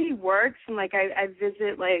know where he works, and I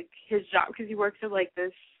visit his job because he works at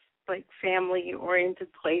this family oriented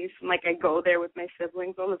place, and I go there with my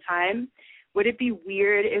siblings all the time. Would it be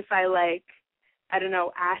weird if I I don't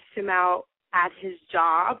know, asked him out at his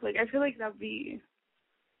job? I feel like that'd be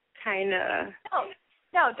kind of.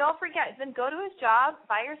 No, don't forget. Then go to his job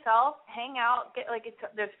by yourself, hang out, get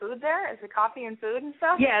there's food there. Is there coffee and food and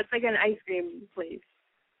stuff? Yeah, it's an ice cream place.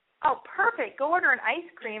 Oh, perfect. Go order an ice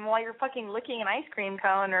cream while you're fucking licking an ice cream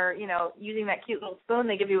cone or, using that cute little spoon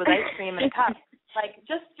they give you with ice cream in a cup.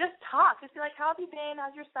 Just talk. Just be like, how have you been?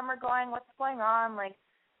 How's your summer going? What's going on? It's,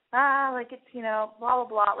 blah, blah,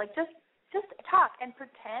 blah. Just talk and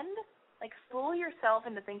pretend, fool yourself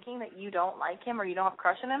into thinking that you don't like him or you don't have a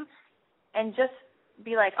crush on him, and just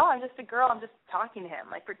be like, oh, I'm just a girl. I'm just talking to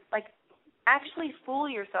him. Actually fool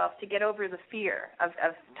yourself to get over the fear of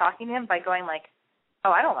talking to him by going oh,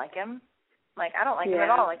 I don't like him. I don't like him at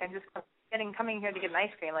all. I'm just coming here to get an ice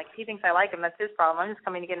cream. If he thinks I like him, that's his problem. I'm just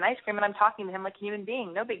coming to get an ice cream, and I'm talking to him like a human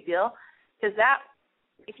being. No big deal. Because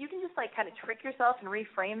if you can just kind of trick yourself and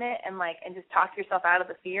reframe it and just talk yourself out of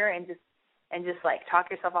the fear and just talk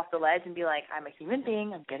yourself off the ledge and be like, I'm a human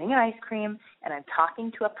being. I'm getting an ice cream, and I'm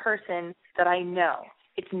talking to a person that I know.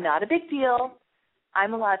 It's not a big deal.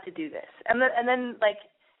 I'm allowed to do this. And then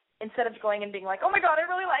instead of going and being like, oh, my God, I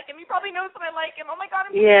really like him. He probably knows that I like him. Oh, my God,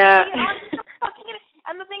 I'm fucking it.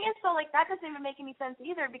 And the thing is, that doesn't even make any sense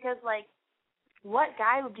either because, what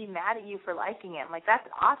guy would be mad at you for liking him? That's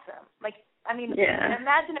awesome.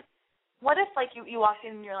 Imagine what if, you walked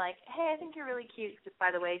in and you're like, hey, I think you're really cute, just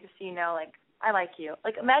by the way, just so you know, I like you.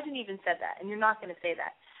 Imagine you even said that, and you're not going to say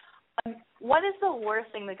that. What is the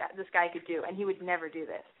worst thing that this guy could do? And he would never do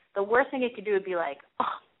this. The worst thing he could do would be like,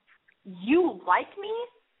 oh, you like me?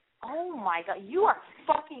 Oh, my God, you are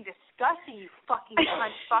fucking disgusting, you fucking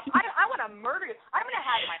cunt fuck. I want to murder you. I'm going to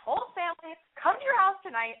have my whole family come to your house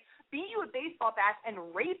tonight, beat you with baseball bats, and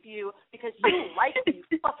rape you because you like me.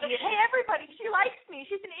 Fucking, hey, everybody, she likes me.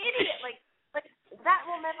 She's an idiot. That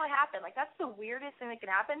will never happen. That's the weirdest thing that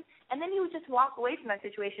can happen. And then you would just walk away from that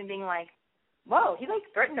situation being like, whoa, he,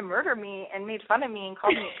 threatened to murder me and made fun of me and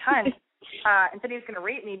called me a cunt and said he was going to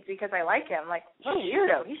rape me because I like him. What a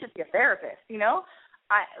weirdo. He should be a therapist,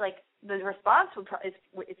 the response is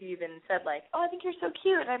if you even said oh, I think you're so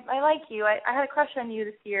cute. I like you. I had a crush on you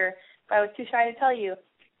this year, but I was too shy to tell you.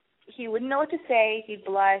 He wouldn't know what to say. He'd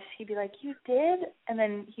blush. He'd be like, you did? And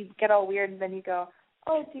then he'd get all weird, and then he'd go,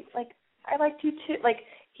 oh, I liked you too.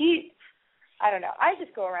 I don't know. I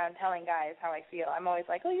just go around telling guys how I feel. I'm always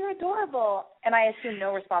like, oh, you're adorable. And I assume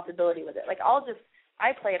no responsibility with it.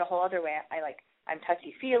 I play it a whole other way. I'm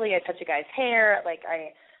touchy-feely. I touch a guy's hair.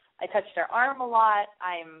 I touch their arm a lot.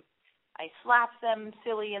 I slap them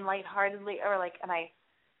silly and lightheartedly, or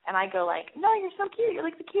and I go no, you're so cute. You're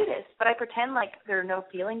the cutest. But I pretend there are no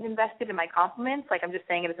feelings invested in my compliments. I'm just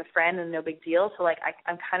saying it as a friend and no big deal. So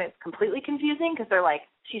I'm kind of completely confusing because they're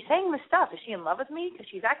she's saying this stuff. Is she in love with me? Because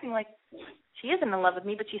she's acting like she isn't in love with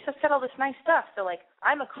me, but she said all this nice stuff. So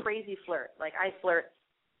I'm a crazy flirt. I flirt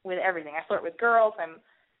with everything. I flirt with girls.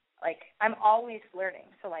 I'm always flirting.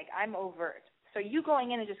 So I'm overt. So you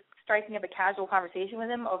going in and just striking up a casual conversation with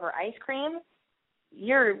him over ice cream,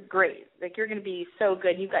 you're great. You're going to be so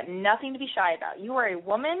good. You've got nothing to be shy about. You are a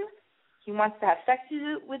woman. He wants to have sex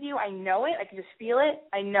with you. I know it. I can just feel it.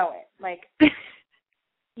 I know it.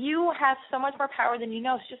 You have so much more power than you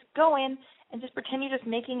know. So just go in and just pretend you're just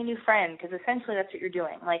making a new friend because essentially that's what you're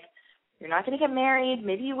doing. You're not going to get married.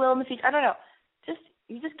 Maybe you will in the future. I don't know.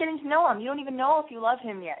 You're just getting to know him. You don't even know if you love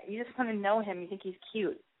him yet. You just want to know him. You think he's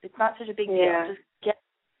cute. It's not such a big deal. Just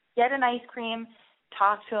get an ice cream,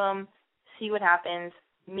 talk to him, see what happens.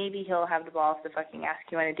 Maybe he'll have the balls to fucking ask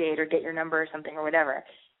you on a date or get your number or something or whatever.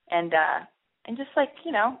 And and just like,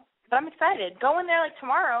 but I'm excited. Go in there like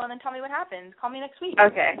tomorrow and then tell me what happens. Call me next week.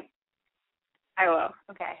 Okay. I will.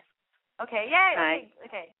 Okay. Yay. Bye.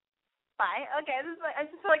 Okay. Bye. Okay. I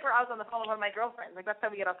just feel like I was on the phone with one of my girlfriends. Like, that's how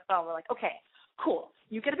we get off the phone. We're like, okay, cool.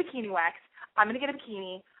 You get a bikini wax. I'm going to get a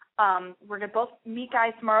bikini. We're going to both meet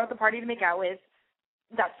guys tomorrow at the party to make out with.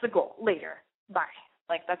 That's the goal. Later. Bye.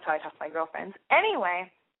 Like, that's how I talk to my girlfriends. Anyway,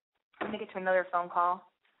 I'm going to get to another phone call.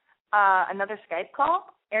 Another Skype call.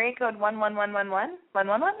 Area code 11111.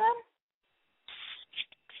 1111?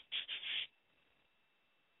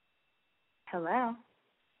 Hello.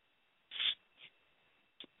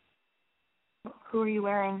 Who are you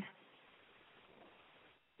wearing?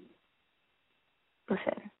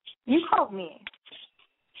 Listen, you called me.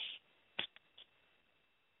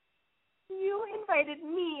 You invited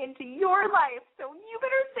me into your life, so you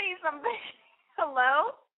better say something.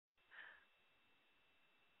 Hello?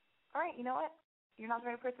 All right, you know what? You're not the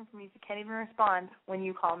right person for me, so can't even respond when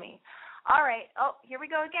you call me. All right. Oh, here we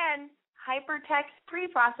go again. Hypertext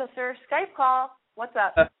preprocessor Skype call. What's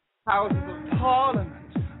up? Houses of Parliament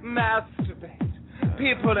masturbate.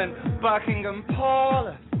 People in Buckingham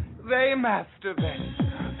Palace, they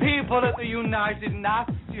masturbate. People at the United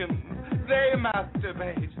Nations, they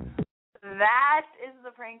masturbate. That is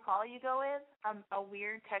the prank call you go with? A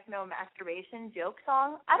weird techno masturbation joke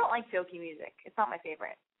song? I don't like jokey music. It's not my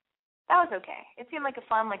favorite. That was okay. It seemed like a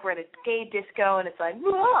fun, like we're at a gay disco and it's like,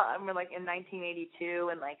 whoa, and we're like in 1982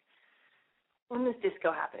 and like, when was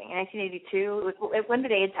disco happening? In 1982? When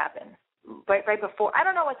did AIDS happen? Right before. I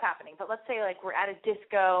don't know what's happening, but let's say like we're at a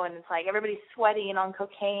disco and it's like everybody's sweaty and on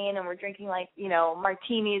cocaine and we're drinking like,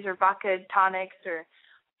 martinis or vodka tonics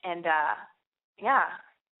and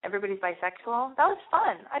everybody's bisexual. That was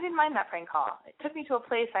fun. I didn't mind that prank call. It took me to a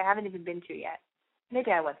place I haven't even been to yet.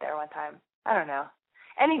 Maybe I went there one time. I don't know.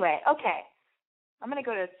 Anyway, okay. I'm going to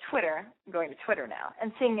go to Twitter. I'm going to Twitter now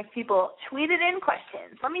and seeing if people tweeted in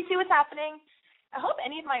questions. Let me see what's happening. I hope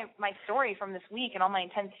any of my story from this week and all my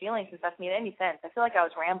intense feelings and stuff made any sense. I feel like I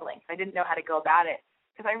was rambling, so I didn't know how to go about it.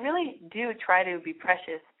 Because I really do try to be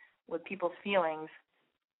precious with people's feelings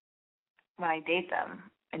when I date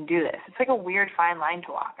them and do this. It's like a weird fine line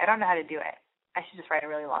to walk. I don't know how to do it. I should just write a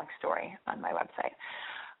really long story on my website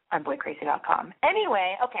on boycrazy.com.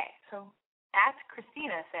 Anyway, okay, so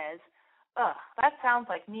 @Christina says, ugh, that sounds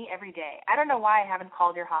like me every day. I don't know why I haven't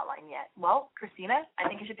called your hotline yet. Well, Christina, I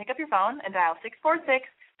think you should pick up your phone and dial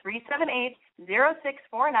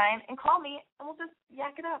 646-378-0649 and call me, and we'll just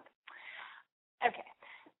yak it up. Okay.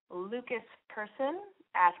 Lucas Person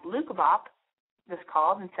 @Lucabop just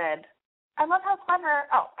called and said, I love how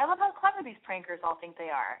clever these prankers all think they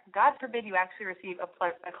are. God forbid you actually receive a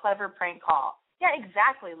clever prank call. Yeah,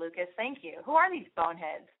 exactly, Lucas. Thank you. Who are these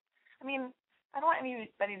boneheads? I mean, I don't want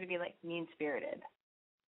anybody to be, like, mean-spirited,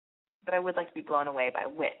 but I would like to be blown away by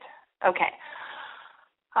wit. Okay.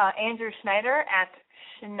 Andrew Schneider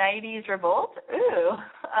 @Schneidy's Revolt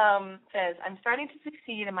says, I'm starting to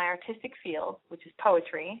succeed in my artistic field, which is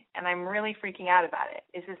poetry, and I'm really freaking out about it.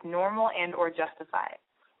 Is this normal and or justified?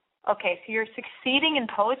 Okay, so you're succeeding in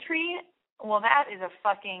poetry? Well, that is a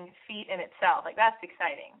fucking feat in itself. Like, that's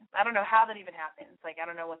exciting. I don't know how that even happens. Like, I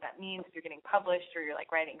don't know what that means if you're getting published or you're,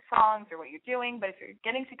 like, writing songs or what you're doing. But if you're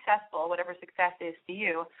getting successful, whatever success is to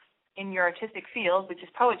you in your artistic field, which is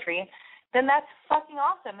poetry, then that's fucking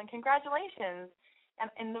awesome. And congratulations.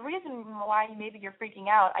 And the reason why maybe you're freaking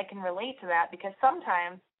out, I can relate to that because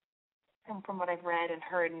sometimes, and from what I've read and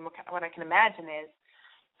heard and what I can imagine is,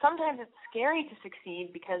 sometimes it's scary to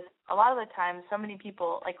succeed because a lot of the time so many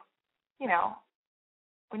people, like,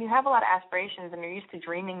 when you have a lot of aspirations and you're used to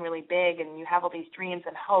dreaming really big and you have all these dreams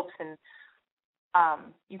and hopes and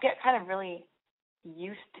you get kind of really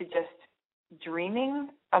used to just dreaming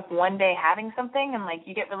of one day having something and, like,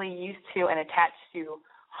 you get really used to and attached to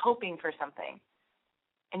hoping for something.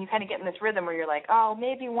 And you kind of get in this rhythm where you're like, oh,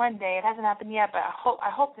 maybe one day, it hasn't happened yet, but I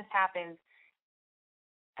hope this happens.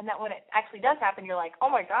 And that when it actually does happen, you're like, oh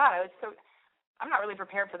my God, I'm not really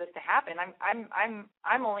prepared for this to happen.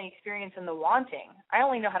 I'm only experiencing the wanting. I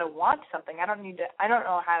only know how to want something. I don't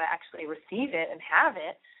know how to actually receive it and have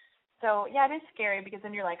it. So yeah, it is scary because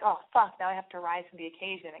then you're like, oh fuck, now I have to rise to the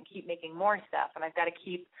occasion and keep making more stuff, and I've got to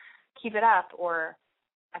keep it up, or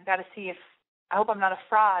I've got to see if I hope I'm not a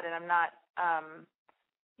fraud and I'm not,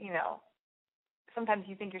 sometimes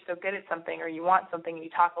you think you're so good at something or you want something and you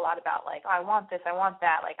talk a lot about like, oh, I want this, I want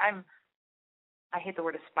that. Like I hate the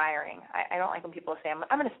word aspiring. I don't like when people say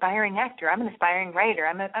I'm an aspiring actor, I'm an aspiring writer,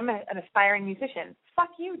 I'm an aspiring musician. Fuck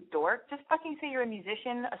you, dork. Just fucking say you're a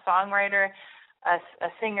musician, a songwriter, a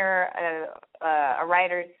singer, a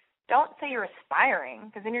writer. don't say you're aspiring,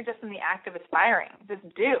 because then you're just in the act of aspiring. Just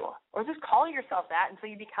do. Or just call yourself that until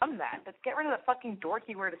you become that. Let's get rid of the fucking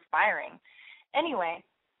dorky word aspiring. Anyway,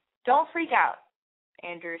 don't freak out,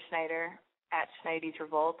 Andrew Schneider at Schneidy's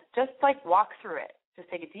Revolt. Just, walk through it. Just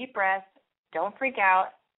take a deep breath. Don't freak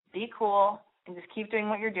out. Be cool. And just keep doing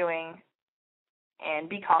what you're doing. And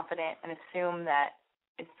be confident and assume that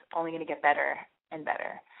it's only going to get better and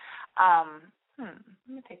better.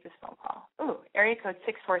 Let me take this phone call. Ooh, area code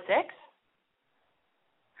 646.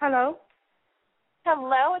 Hello.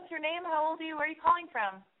 Hello, what's your name? How old are you? Where are you calling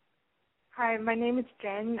from? Hi, my name is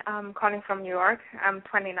Jen. I'm calling from New York. I'm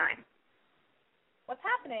 29. What's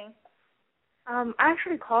happening? I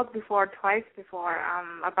actually called twice before,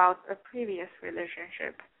 about a previous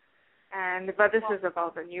relationship, but this is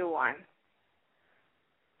about the new one.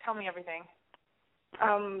 Tell me everything.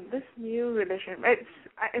 This new relationship,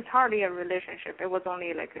 it's hardly a relationship. It was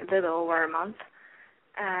only a little over a month,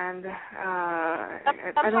 and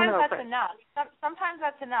sometimes I don't know. That's enough. Sometimes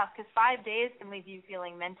that's enough, because 5 days can leave you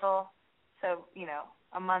feeling mental. So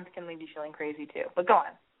a month can leave you feeling crazy too. But go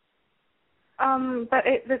on. But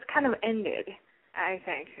this kind of ended, I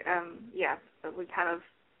think. But we kind of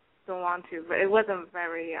don't want to. But it wasn't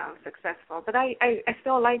very successful. But I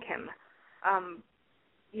still like him.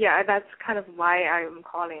 That's kind of why I'm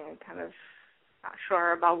calling. I'm kind of not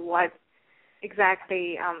sure about what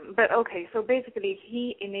exactly. But okay, so basically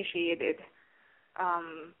he initiated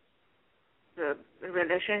the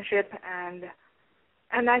relationship,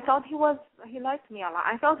 and I thought he liked me a lot.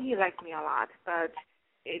 I thought he liked me a lot, but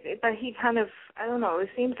he kind of, I don't know. It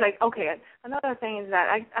seems like, okay. Another thing is that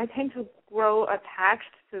I tend to grow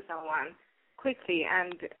attached to someone quickly,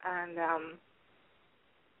 and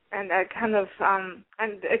I kind of,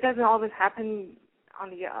 and it doesn't always happen on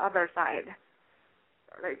the other side.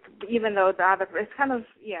 Even though it's kind of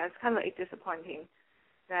disappointing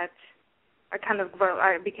that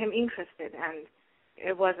I became interested, and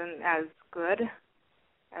it wasn't as good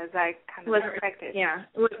as I kind of expected. Yeah,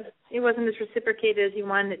 it wasn't as reciprocated as you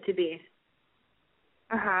wanted it to be.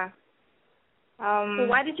 So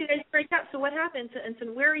why did you guys break up? So what happened? And so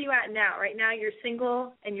where are you at now? Right now you're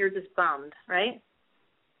single and you're just bummed, right?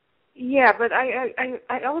 Yeah, but I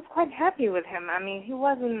was quite happy with him. I mean, he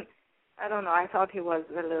wasn't. I don't know. I thought he was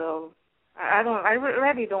a little. I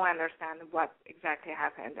really don't understand what exactly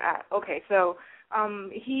happened. Okay, so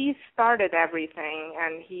he started everything,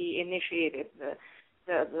 and he initiated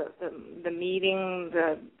the meeting,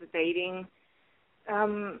 the dating.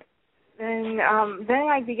 Then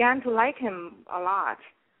I began to like him a lot,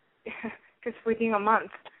 just within a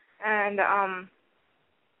month, and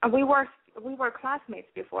we were classmates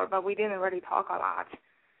before, but we didn't really talk a lot.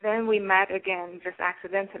 Then we met again just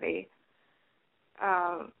accidentally.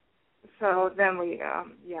 So then we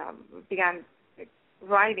began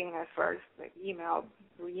writing at first, through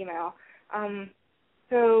email.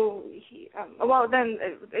 So then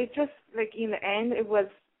it just in the end it was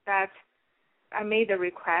that I made a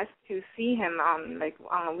request to see him on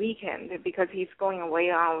a weekend because he's going away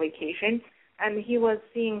on vacation, and he was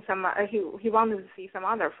seeing some. He wanted to see some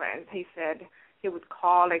other friends. He said he would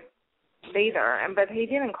call later, but he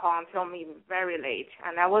didn't call until maybe very late,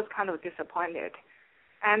 and I was kind of disappointed.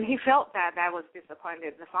 And he felt that I was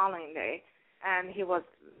disappointed the following day, and he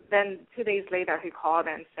then 2 days later he called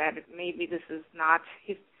and said maybe this is not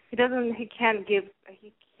he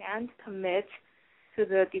can't commit to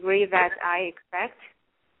the degree that I expect.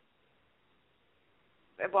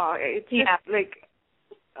 Well, it's just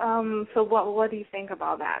so what do you think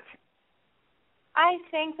about that? I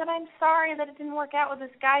think that I'm sorry that it didn't work out with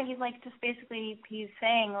this guy. He's he's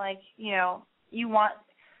saying you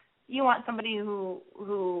want somebody who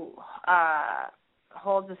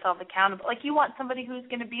holds himself accountable. You want somebody who's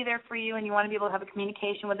going to be there for you, and you want to be able to have a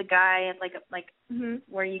communication with a guy,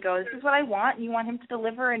 where you go, this is what I want, and you want him to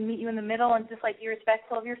deliver and meet you in the middle, and just be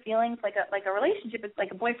respectful of your feelings, like a relationship. It's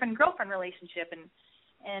like a boyfriend-girlfriend relationship,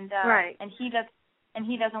 right. And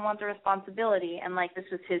he doesn't want the responsibility, and this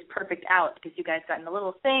was his perfect out because you guys got in a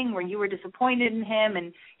little thing where you were disappointed in him,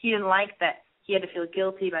 and he didn't like that he had to feel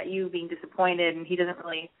guilty about you being disappointed, and he doesn't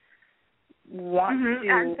really want to.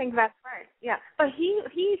 I think that's right. Yeah, but he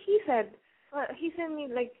said he sent me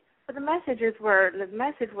but the message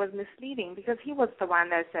was misleading because he was the one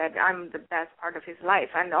that said I'm the best part of his life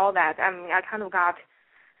and all that. I mean, I kind of got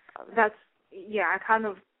I kind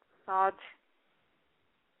of thought.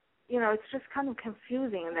 It's just kind of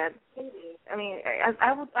confusing that. I mean,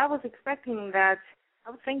 I was expecting that. I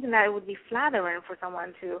was thinking that it would be flattering for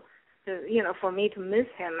someone to for me to miss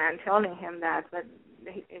him and telling him that, but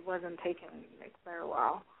it wasn't taken very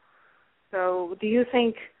well. So, do you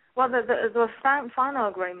think Well, the final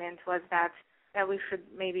agreement was that we should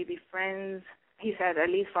maybe be friends. He said at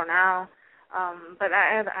least for now. But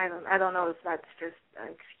I don't know if that's just an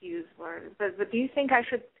excuse but do you think I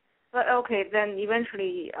should? But okay, then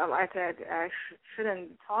eventually I said I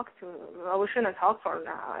shouldn't talk to. Well, we shouldn't talk for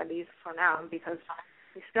now, at least for now, because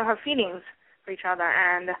we still have feelings for each other.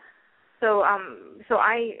 And so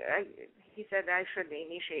he said I should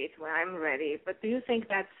initiate when I'm ready. But do you think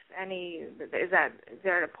is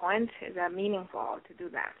there a point? Is that meaningful to do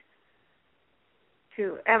that?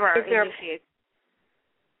 To ever initiate?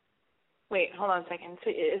 Wait, hold on a second. So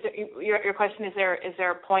is there, your question is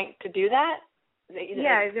there a point to do that?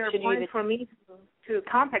 Yeah, is there a point for me to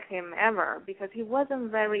contact him ever? Because he wasn't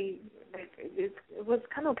very, it was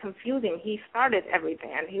kind of confusing. He started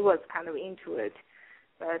everything and he was kind of into it,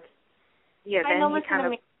 but yeah, then he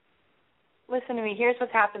kind of. Listen to me. Here's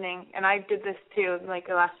what's happening, and I did this too, like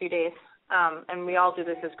the last few days. And we all do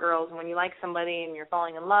this as girls. And when you like somebody and you're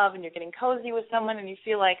falling in love and you're getting cozy with someone and you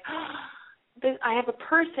feel like, I have a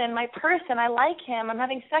person, my person, I like him, I'm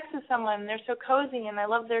having sex with someone, and they're so cozy and I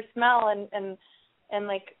love their smell and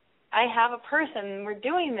like I have a person, we're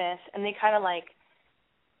doing this, and they kind of like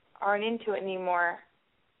aren't into it anymore.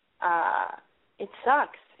 It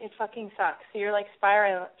sucks. It fucking sucks. So you're like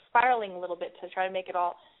spiraling a little bit to try to make it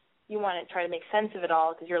all. You want to try to make sense of it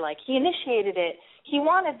all because you're like, he initiated it. He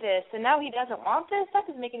wanted this, and now he doesn't want this? That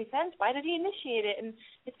doesn't make any sense. Why did he initiate it? And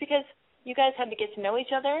it's because you guys had to get to know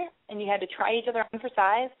each other, and you had to try each other on for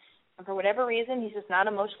size, and for whatever reason, he's just not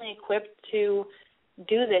emotionally equipped to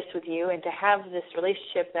do this with you and to have this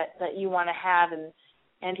relationship that you want to have,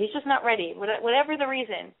 and he's just not ready. Whatever the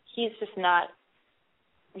reason, he's not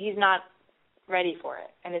ready for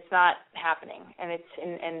it, and it's not happening. And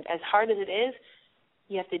and as hard as it is,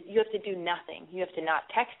 you have to do nothing. You have to not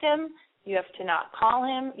text him. You have to not call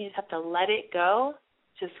him. You just have to let it go.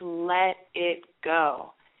 Just let it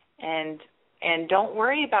go. And don't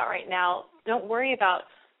worry about right now. Don't worry about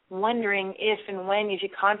wondering if and when you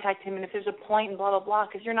should contact him and if there's a point and blah, blah, blah,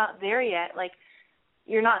 because you're not there yet. Like,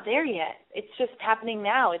 you're not there yet. It's just happening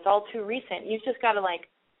now. It's all too recent. You've just got to, like,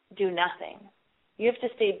 do nothing. You have to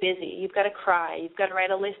stay busy. You've got to cry. You've got to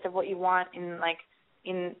write a list of what you want in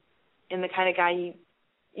the kind of guy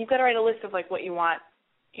you've got to write a list of, like, what you want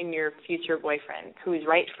in your future boyfriend, who's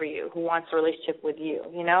right for you, who wants a relationship with you,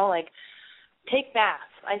 you know? Like, take baths.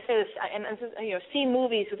 I say this, and see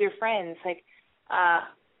movies with your friends. Like,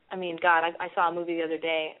 I saw a movie the other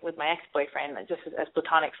day with my ex-boyfriend, just as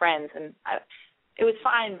platonic friends, and it was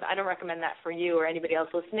fine. But I don't recommend that for you or anybody else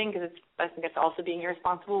listening, because I think it's also being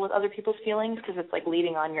irresponsible with other people's feelings, because it's like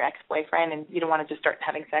leading on your ex-boyfriend, and you don't want to just start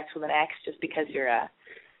having sex with an ex just because you're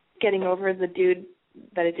getting over the dude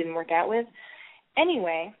that it didn't work out with.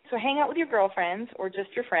 Anyway, so hang out with your girlfriends or just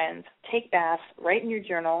your friends, take baths, write in your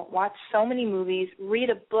journal, watch so many movies, read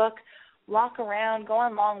a book, walk around, go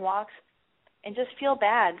on long walks, and just feel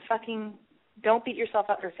bad. Fucking don't beat yourself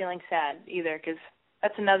up for feeling sad either, because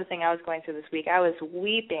that's another thing I was going through this week. I was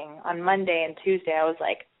weeping on Monday and Tuesday. I was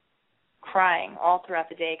like crying all throughout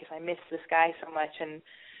the day because I missed this guy so much, and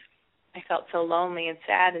I felt so lonely and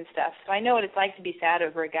sad and stuff. So I know what it's like to be sad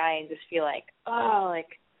over a guy and just feel like,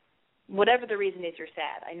 whatever the reason is you're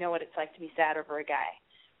sad. I know what it's like to be sad over a guy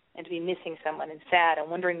and to be missing someone and sad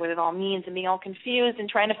and wondering what it all means and being all confused and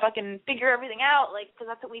trying to fucking figure everything out, like, because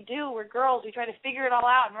that's what we do. We're girls. We try to figure it all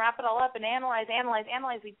out and wrap it all up and analyze.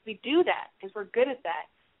 We do that because we're good at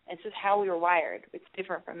that. It's just how we were wired. It's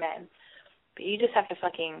different from men. But you just have to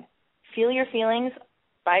fucking feel your feelings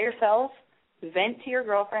by yourself, vent to your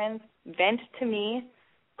girlfriends, vent to me,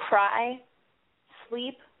 cry,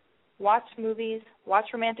 sleep, watch movies, watch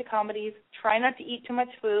romantic comedies, try not to eat too much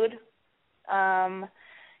food,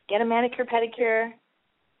 get a manicure, pedicure,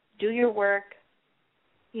 do your work,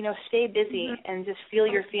 stay busy and just feel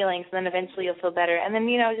your feelings, and then eventually you'll feel better. And then,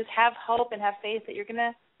 just have hope and have faith that you're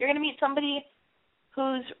gonna meet somebody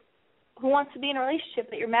who wants to be in a relationship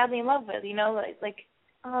that you're madly in love with,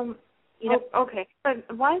 Okay,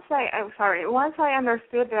 but once I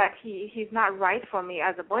understood that he's not right for me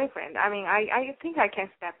as a boyfriend, I think I can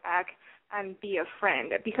step back and be a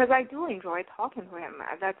friend, because I do enjoy talking to him.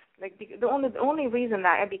 That's like the only reason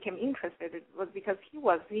that I became interested was because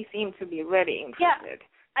he seemed to be really interested. Yeah,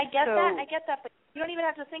 I get that, but you don't even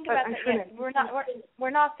have to think about that yet. We're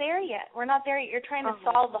not there yet. We're not there yet. You're trying to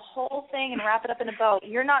solve the whole thing and wrap it up in a bow.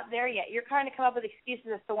 You're not there yet. You're trying to come up with excuses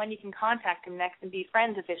as to when you can contact him next and be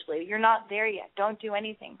friends officially. You're not there yet. Don't do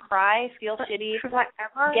anything. Cry, feel shitty. Should I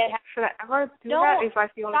ever do that if I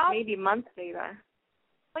feel like maybe months later?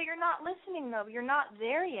 But you're not listening, though. You're not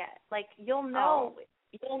there yet. Like, you'll know.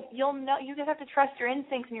 You'll know. You just have to trust your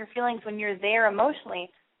instincts and your feelings when you're there emotionally.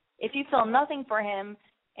 if you feel nothing for him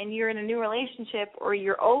and you're in a new relationship or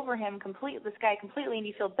you're over this guy completely, and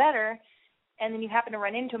you feel better, and then you happen to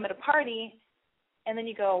run into him at a party, and then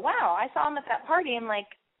you go, wow, I saw him at that party, and, like,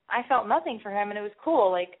 I felt nothing for him, and it was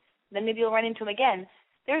cool. Like, then maybe you'll run into him again.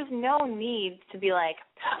 There's no need to be like,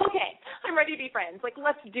 okay, I'm ready to be friends. Like,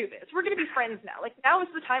 let's do this. We're going to be friends now. Like, now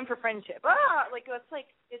is the time for friendship.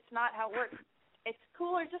 It's not how it works. It's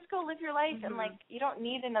cooler. Just go live your life, and, like, you don't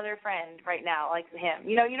need another friend right now like him.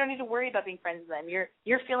 You know, you don't need to worry about being friends with him.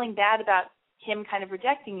 You're feeling bad about him kind of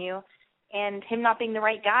rejecting you and him not being the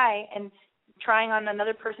right guy and trying on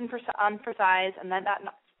another person for size, and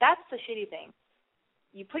that's the shitty thing.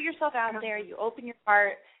 You put yourself out there, you open your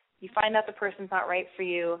heart, you find out the person's not right for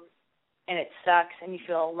you, and it sucks, and you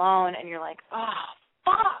feel alone, and you're like, oh,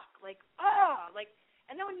 fuck,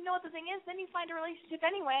 and then when you know what the thing is, then you find a relationship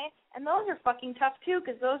anyway, and those are fucking tough too,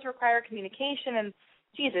 because those require communication, and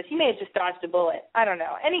Jesus, you may have just dodged a bullet. I don't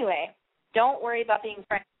know. Anyway, don't worry about being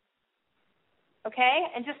friends.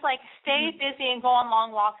 Okay? And just, like, stay busy and go on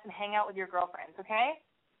long walks and hang out with your girlfriends, okay?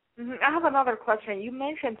 I have another question. You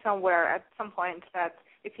mentioned somewhere at some point that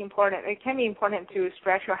it can be important to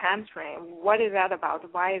stretch your hamstring. What is that about?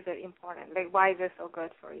 Why is it important? Like, why is it so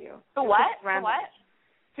good for you? The what? The what?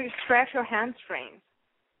 To stretch your hamstrings.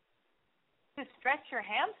 To stretch your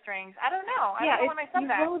hamstrings? I don't know. I don't know when I said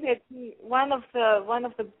that. You know that one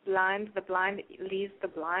of the blind leads the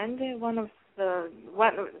blind. One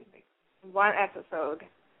episode.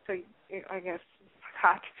 So I guess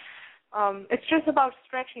cut. It's just about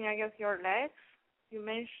stretching, I guess, your legs. You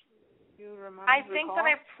remember? I think that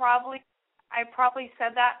I probably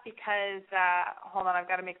said that because hold on, I've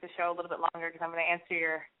got to make the show a little bit longer because I'm going to answer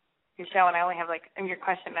your show, and I only have your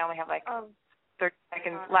question. I only have 30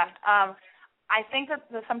 seconds left. I think that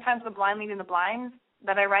sometimes the blind leading the blind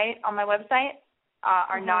that I write on my website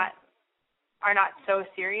are not so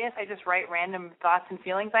serious. I just write random thoughts and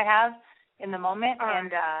feelings I have in the moment, but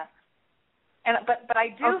I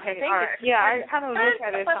do think it's I kind of look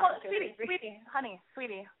at it.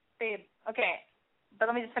 Sweetie, babe. Okay, but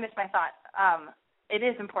let me just finish my thought. It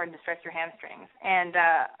is important to stretch your hamstrings, and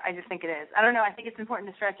I just think it is. I don't know. I think it's important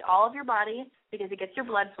to stretch all of your body because it gets your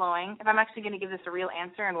blood flowing. If I'm actually going to give this a real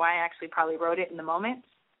answer and why I actually probably wrote it in the moment,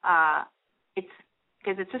 it's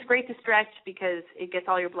because it's just great to stretch because it gets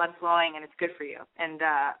all your blood flowing and it's good for you. And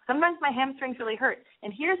sometimes my hamstrings really hurt,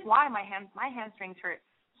 and here's why my hamstrings hurt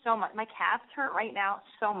so much. My calves hurt right now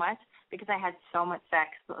so much because I had so much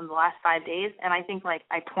sex in the last 5 days, and I think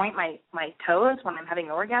I point my toes when I'm having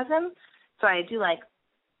an orgasm. So I do I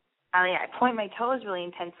point my toes really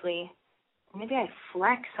intensely. Maybe I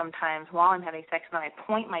flex sometimes while I'm having sex, and then I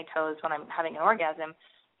point my toes when I'm having an orgasm.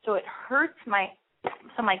 So it hurts my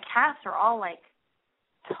calves are all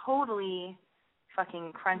totally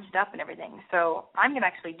fucking crunched up and everything. So I'm going to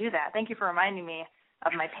actually do that. Thank you for reminding me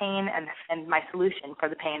of my pain and my solution for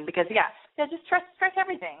the pain because, just stretch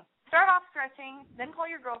everything. Start off stretching, then call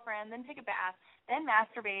your girlfriend, then take a bath, then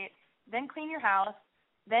masturbate, then clean your house,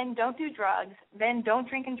 then don't do drugs, then don't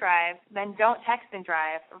drink and drive, then don't text and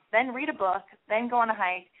drive, then read a book, then go on a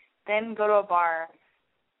hike, then go to a bar.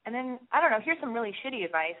 And then, I don't know, here's some really shitty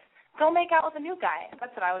advice. Go make out with a new guy.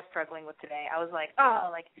 That's what I was struggling with today. I was like, how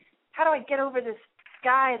do I get over this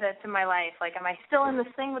guy that's in my life? Am I still in this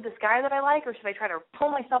thing with this guy that I like, or should I try to pull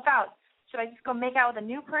myself out? Should I just go make out with a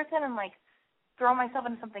new person and, throw myself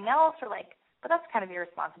into something else? But that's kind of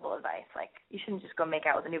irresponsible advice. You shouldn't just go make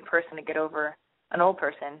out with a new person to get over an old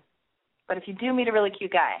person. But if you do meet a really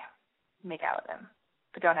cute guy, make out with him.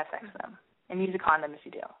 But don't have sex with him. And use a condom if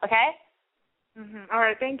you do. Okay? All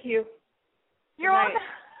right, thank you. You're welcome.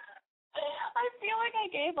 I feel like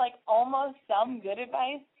I gave, almost some good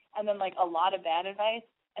advice and then, a lot of bad advice.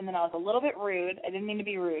 And then I was a little bit rude. I didn't mean to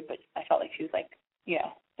be rude, but I felt like she was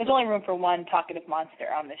there's only room for one talkative monster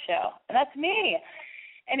on the show. And that's me.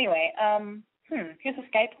 Anyway, here's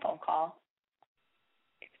a Skype phone call.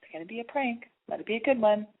 It's going to be a prank. Let it be a good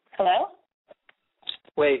one. Hello?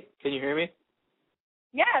 Wait, can you hear me?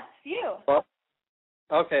 Yes, you. Well,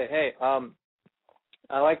 okay, hey,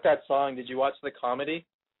 I like that song. Did you watch the comedy?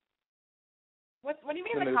 What do you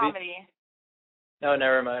mean the comedy? No,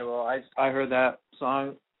 never mind. Well, I heard that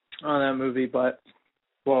song on that movie, but,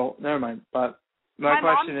 never mind. But my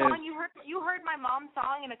question is... You heard my mom's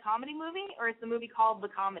song in a comedy movie, or is the movie called The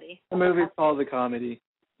Comedy? The movie's called The Comedy,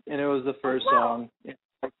 and it was the first song. It's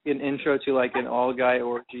an intro to an all-guy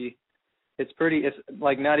orgy. It's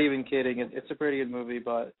not even kidding. It's a pretty good movie,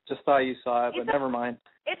 but just thought you saw it, but never mind.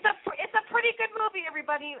 It's a pretty good movie,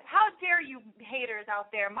 everybody. How dare you haters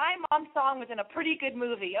out there? My mom's song was in a pretty good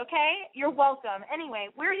movie, okay? You're welcome. Anyway,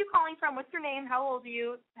 where are you calling from? What's your name? How old are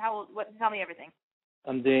you? Tell me everything.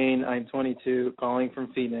 I'm Dane. I'm 22, calling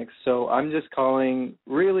from Phoenix. So I'm just calling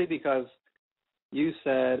really because you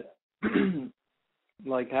said,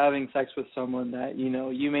 like, having sex with someone that, you know,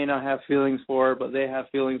 you may not have feelings for, but they have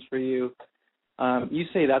feelings for you. You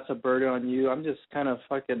say that's a burden on you. I'm just kind of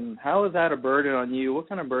fucking, how is that a burden on you? What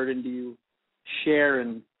kind of burden do you share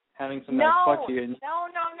in having someone fuck you? And No.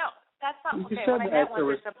 That's not you okay. said What I that meant it's a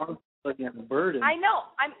was responsibility and a burden. I know.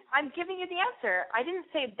 I'm giving you the answer. I didn't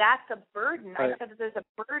say that's a burden. Right. I said that there's a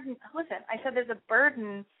burden. Listen, I said there's a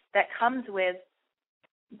burden that comes with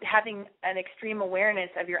having an extreme awareness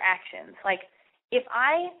of your actions. Like if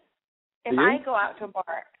I go out to a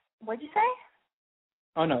bar, what'd you say?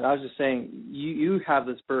 Oh no, I was just saying you have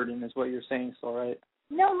this burden is what you're saying, so right?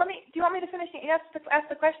 No, do you want me to finish? You ask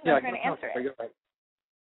the question. Yeah, I'm trying to answer it.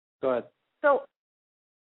 Go ahead. So,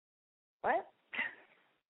 what?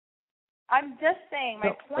 I'm just saying,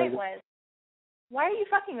 my point was, why are you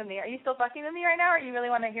fucking with me? Are you still fucking with me right now, or you really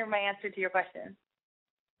want to hear my answer to your question?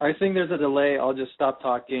 I think there's a delay. I'll just stop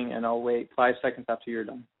talking, and I'll wait 5 seconds after you're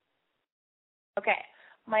done. Okay.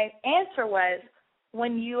 My answer was,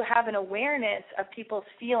 when you have an awareness of people's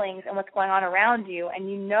feelings and what's going on around you, and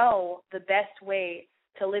you know the best way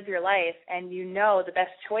to live your life, and you know the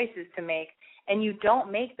best choices to make, and you don't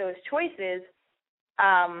make those choices,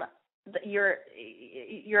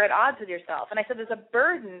 you're at odds with yourself. And I said there's a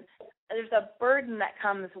burden that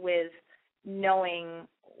comes with knowing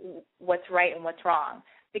what's right and what's wrong.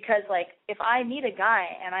 Because, like, if I meet a guy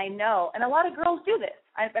and I know, and a lot of girls do this,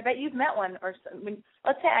 I bet you've met one, or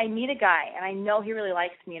let's say I meet a guy and I know he really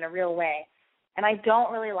likes me in a real way, and I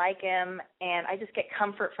don't really like him, and I just get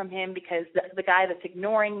comfort from him because the guy that's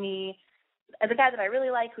ignoring me, the guy that I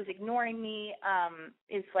really like who's ignoring me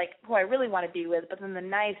is, like, who I really want to be with, but then the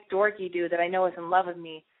nice, dorky dude that I know is in love with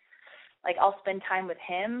me, like, I'll spend time with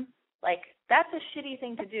him. Like, that's a shitty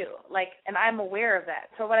thing to do. Like, and I'm aware of that.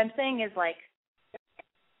 So what I'm saying is, like,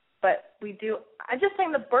 but we do, I'm just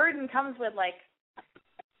saying the burden comes with, like,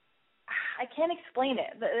 I can't explain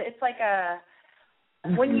it. It's like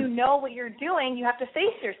when you know what you're doing, you have to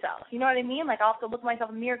face yourself. You know what I mean? Like, I'll have to look myself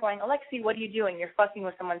in the mirror going, Alexi, what are you doing? You're fucking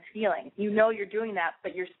with someone's feelings. You know you're doing that,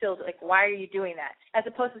 but you're still, like, why are you doing that? As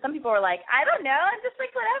opposed to some people are like, I don't know, I'm just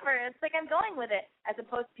like, whatever. It's like I'm going with it. As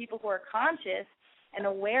opposed to people who are conscious and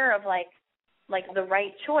aware of, like the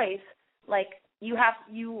right choice, like,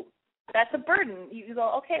 that's a burden. You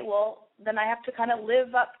go, okay, well, then I have to kind of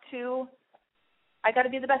live up to, I got to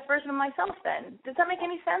be the best version of myself then. Does that make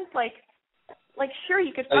any sense? Like sure,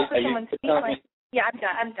 you could fuck with someone's feelings. Yeah, I'm done.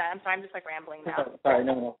 I'm sorry, I'm just, like, rambling now. Sorry,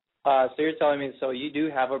 no. So you're telling me, so you do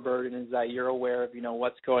have a burden, is that you're aware of, you know,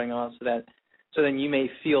 what's going on, so then you may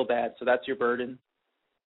feel bad, so that's your burden?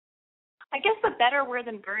 I guess the better word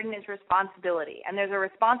than burden is responsibility. And there's a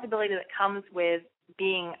responsibility that comes with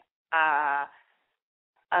being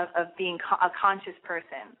of being a conscious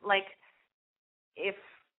person. Like,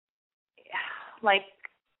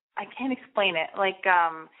 I can't explain it. Like,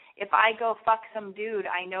 if I go fuck some dude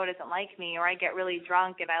I know doesn't like me, or I get really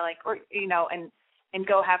drunk and and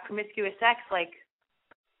go have promiscuous sex, like,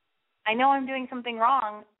 I know I'm doing something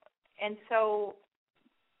wrong, and so,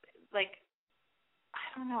 like,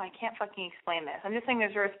 I don't know, I can't fucking explain this. I'm just saying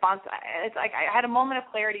there's a response. It's like I had a moment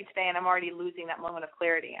of clarity today, and I'm already losing that moment of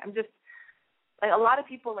clarity. I'm just, like, a lot of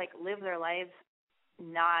people, like, live their lives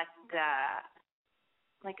not,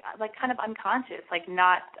 like kind of unconscious, like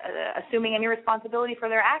not assuming any responsibility for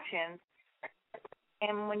their actions.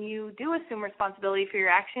 And when you do assume responsibility for your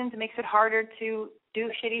actions, it makes it harder to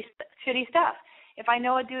do shitty stuff. If I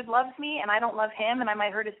know a dude loves me and I don't love him and I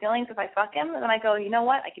might hurt his feelings if I fuck him, then I go, you know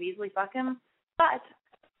what, I could easily fuck him, but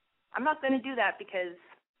I'm not going to do that because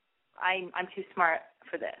I'm too smart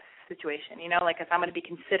for this situation, you know, like, if I'm going to be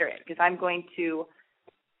considerate, because I'm going to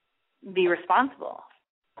be responsible,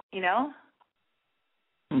 you know?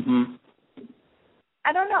 Mhm.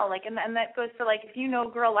 I don't know, like, and that goes to, like, if you know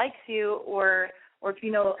a girl likes you, or if you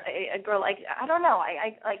know a girl, like, I don't know,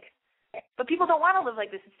 I like, but people don't want to live like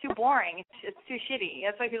this. It's too boring. It's too shitty.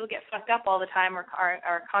 That's why people get fucked up all the time, or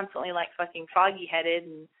are constantly, like, fucking foggy headed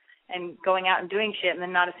and going out and doing shit and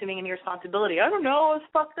then not assuming any responsibility. I don't know, it's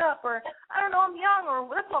fucked up, or I don't know, I'm young, or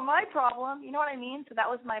that's not my problem. You know what I mean? So that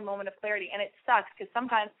was my moment of clarity, and it sucks because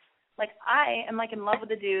sometimes, like, I am, like, in love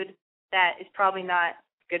with a dude that is probably not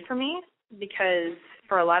good for me because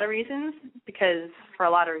for a lot of reasons.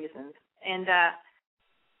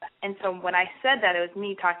 And so when I said that, it was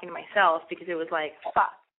me talking to myself, because it was like,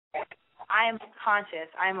 fuck, I'm conscious,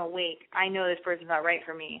 I'm awake, I know this person's not right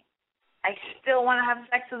for me. I still want to have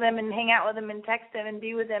sex with him and hang out with him and text him and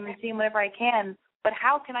be with him and see him whenever I can. But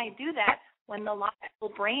how can I do that when the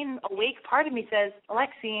logical brain awake part of me says,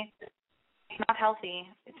 Alexi, It's not healthy.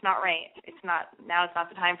 It's not right. Now it's not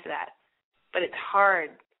the time for that. But it's hard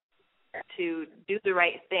to do the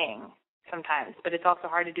right thing sometimes, but it's also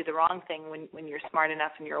hard to do the wrong thing when you're smart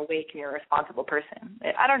enough and you're awake and you're a responsible person.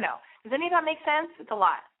 I don't know. Does any of that make sense? It's a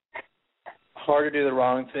lot. Hard to do the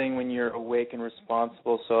wrong thing when you're awake and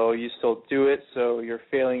responsible, so you still do it, so you're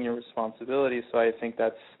failing your responsibility. So I think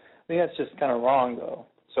that's just kind of wrong, though.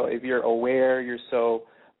 So if you're aware, you're so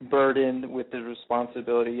burdened with the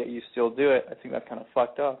responsibility, yet you still do it, I think that's kind of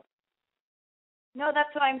fucked up. No,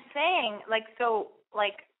 that's what I'm saying.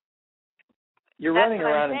 You're running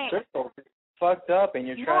around in circles. It's fucked up, and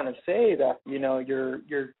you're trying to say that,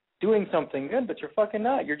 you're doing something good, but you're fucking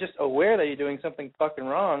not. You're just aware that you're doing something fucking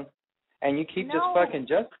wrong, and you keep just fucking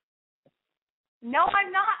just. No,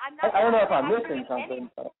 I'm not. I don't know if I'm missing something.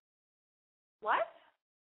 But... What?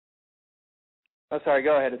 Oh, sorry.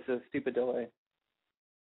 Go ahead. It's a stupid delay.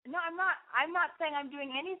 No, I'm not. I'm not saying I'm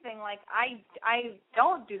doing anything. I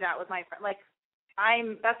don't do that with my friend.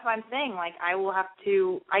 That's what I'm saying.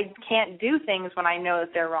 I can't do things when I know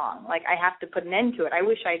that they're wrong. I have to put an end to it. I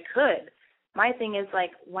wish I could. My thing is,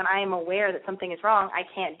 when I am aware that something is wrong, I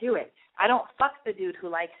can't do it. I don't fuck the dude who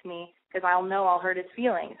likes me because I'll know I'll hurt his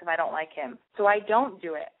feelings if I don't like him. So I don't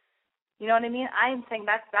do it. You know what I mean? I'm saying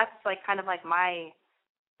that's kind of my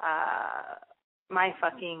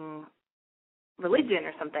fucking religion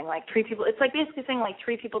or something. Treat people. It's basically saying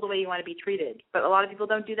treat people the way you want to be treated. But a lot of people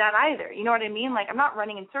don't do that either. You know what I mean? I'm not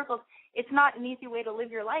running in circles. It's not an easy way to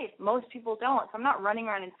live your life. Most people don't. So I'm not running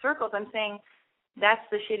around in circles. I'm saying that's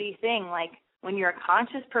the shitty thing. When you're a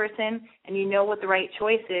conscious person and you know what the right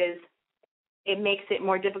choice is, it makes it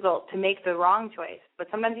more difficult to make the wrong choice. But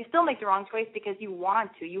sometimes you still make the wrong choice because you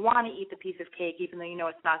want to. You want to eat the piece of cake even though you know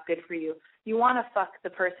it's not good for you. You want to fuck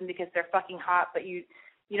the person because they're fucking hot, but you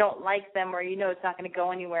don't like them or you know it's not going to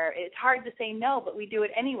go anywhere. It's hard to say no, but we do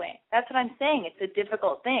it anyway. That's what I'm saying. It's a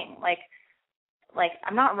difficult thing.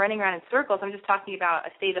 I'm not running around in circles. I'm just talking about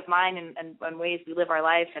a state of mind and ways we live our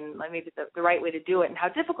life and maybe the right way to do it and how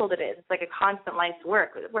difficult it is. It's a constant life's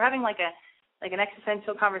work. We're having an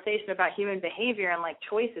existential conversation about human behavior and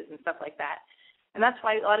choices and stuff like that. And that's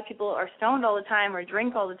why a lot of people are stoned all the time or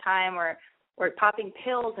drink all the time or popping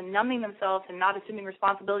pills and numbing themselves and not assuming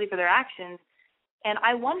responsibility for their actions. And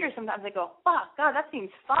I wonder sometimes, I go, fuck, God, that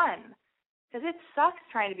seems fun. Because it sucks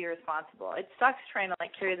trying to be responsible. It sucks trying to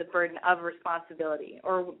carry the burden of responsibility.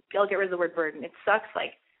 Or I'll get rid of the word burden. It sucks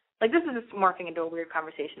this is just morphing into a weird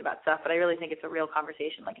conversation about stuff, but I really think it's a real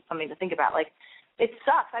conversation. It's something to think about. It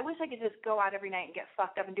sucks. I wish I could just go out every night and get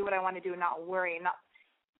fucked up and do what I want to do and not worry.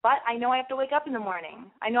 But I know I have to wake up in the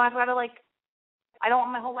morning. I know I've got to I don't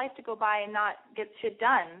want my whole life to go by and not get shit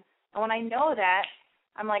done. And when I know that,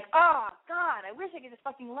 I'm oh, God, I wish I could just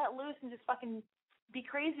fucking let loose and just fucking be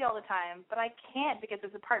crazy all the time. But I can't because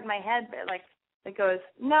there's a part in my head that that goes,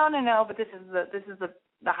 no, but this is the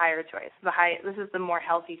higher choice. This is the more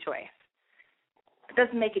healthy choice. It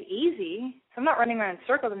doesn't make it easy. So I'm not running around in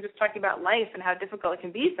circles. I'm just talking about life and how difficult it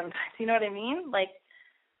can be sometimes. You know what I mean?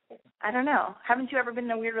 I don't know. Haven't you ever been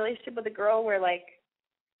in a weird relationship with a girl where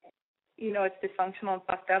it's dysfunctional and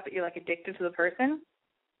fucked up, but you're addicted to the person?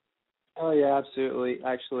 Oh yeah, absolutely.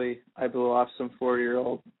 Actually, I blew off some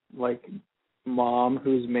 40-year-old mom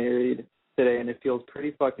who's married today, and it feels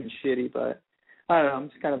pretty fucking shitty. But I don't know. I'm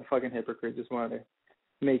just kind of a fucking hypocrite. Just wanted to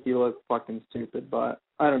make you look fucking stupid, but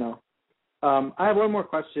I don't know. I have one more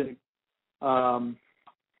question. So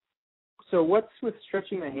what's with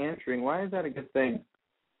stretching the hamstring? Why is that a good thing?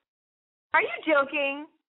 Are you joking?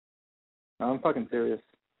 No, I'm fucking serious.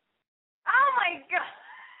 Oh my God.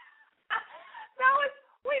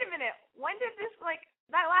 Wait a minute. When did this,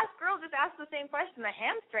 that last girl just asked the same question, the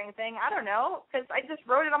hamstring thing? I don't know, because I just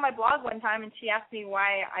wrote it on my blog one time, and she asked me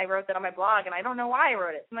why I wrote that on my blog, and I don't know why I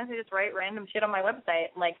wrote it. Sometimes I just write random shit on my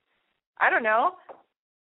website. I don't know,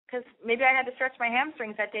 because maybe I had to stretch my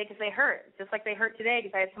hamstrings that day because they hurt, just like they hurt today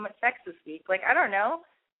because I had so much sex this week. I don't know.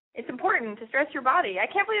 It's important to stretch your body. I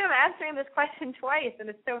can't believe I'm answering this question twice, and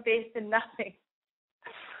it's so based in nothing.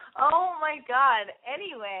 Oh, my God.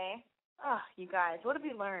 Anyway... Oh, you guys, what have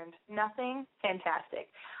we learned? Nothing?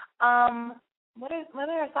 Fantastic. What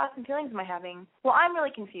are thoughts and feelings am I having? Well, I'm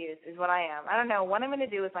really confused is what I am. I don't know what I'm going to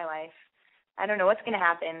do with my life. I don't know what's going to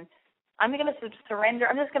happen. I'm going to surrender.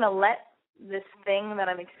 I'm just going to let this thing that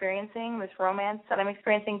I'm experiencing, this romance that I'm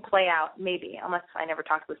experiencing, play out, maybe, unless I never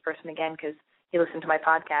talk to this person again because he listened to my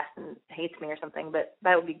podcast and hates me or something. But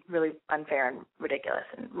that would be really unfair and ridiculous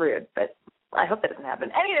and rude. But I hope that doesn't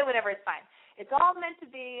happen. Anyway, whatever, it's fine. It's all meant to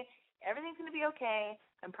be. Everything's going to be okay.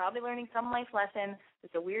 I'm probably learning some life lesson.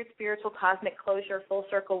 There's a weird spiritual cosmic closure, full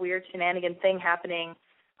circle, weird shenanigan thing happening.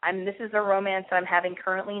 This is a romance that I'm having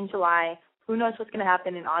currently in July. Who knows what's going to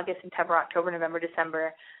happen in August, September, October, November,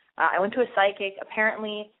 December. I went to a psychic.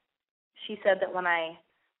 Apparently, she said that when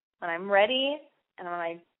I'm ready and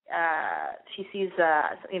when she sees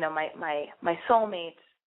my soulmate,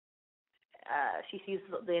 she sees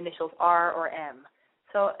the initials R or M.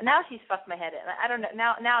 So now she's fucked my head in. I don't know.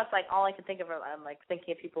 Now it's like all I can think of are I'm like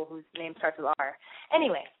thinking of people whose name starts with R.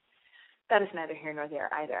 Anyway, that is neither here nor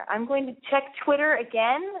there either. I'm going to check Twitter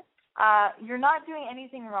again. You're not doing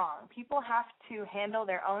anything wrong. People have to handle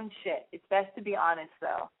their own shit. It's best to be honest,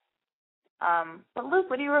 though. But Luke,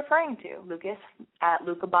 what are you referring to? Lucas at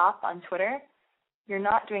Lucabop on Twitter. You're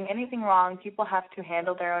not doing anything wrong. People have to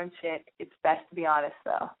handle their own shit. It's best to be honest,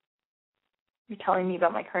 though. You're telling me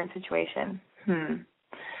about my current situation.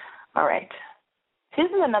 All right. This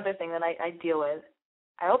is another thing that I deal with.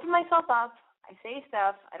 I open myself up. I say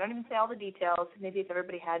stuff. I don't even say all the details. Maybe if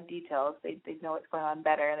everybody had details, they'd know what's going on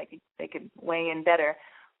better, and they could weigh in better.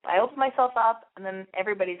 But I open myself up, and then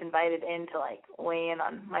everybody's invited in to like weigh in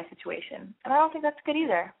on my situation, and I don't think that's good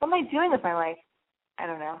either. What am I doing with my life? I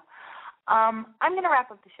don't know. I'm going to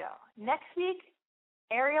wrap up the show. Next week,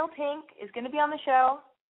 Ariel Pink is going to be on the show.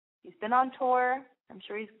 He's been on tour. I'm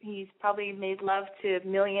sure he's probably made love to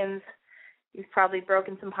millions. He's probably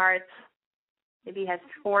broken some hearts. Maybe he has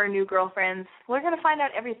 4 new girlfriends. We're going to find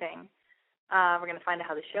out everything. We're going to find out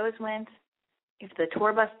how the shows went, if the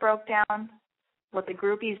tour bus broke down, what the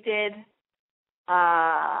groupies did.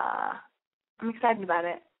 I'm excited about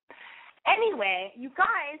it. Anyway, you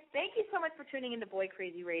guys, thank you so much for tuning into Boy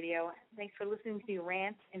Crazy Radio. Thanks for listening to me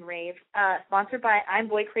rant and rave. Sponsored by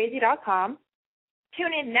I'mBoyCrazy.com.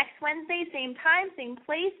 Tune in next Wednesday, same time, same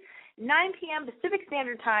place, 9 p.m. Pacific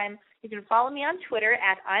Standard Time. You can follow me on Twitter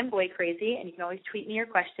at I'mBoyCrazy, and you can always tweet me your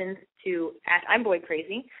questions to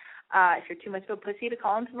 @I'mBoyCrazy. If you're too much of a pussy to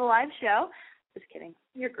call into the live show, just kidding.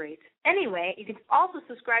 You're great. Anyway, you can also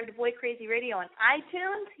subscribe to Boy Crazy Radio on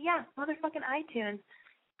iTunes. Yeah, motherfucking iTunes.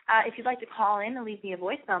 If you'd like to call in and leave me a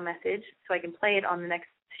voicemail message so I can play it on the next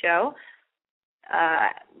show,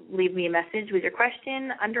 leave me a message with your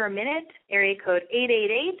question under a minute. Area code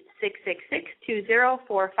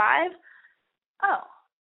 888-666-2045. Oh,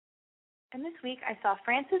 and this week I saw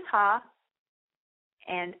Frances Ha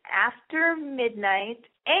and After Midnight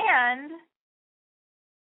and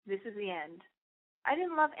This Is the End. I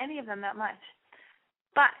didn't love any of them that much,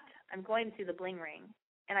 but I'm going to see The Bling Ring.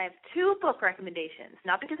 And I have 2 book recommendations,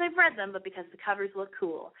 not because I've read them, but because the covers look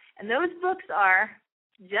cool. And those books are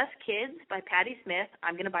Just Kids by Patti Smith.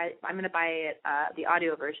 I'm gonna buy it, the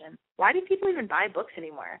audio version. Why do people even buy books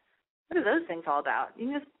anymore? What are those things all about?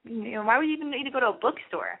 Why would you even need to go to a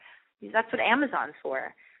bookstore? That's what Amazon's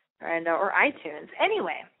for, and or iTunes.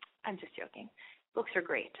 Anyway, I'm just joking. Books are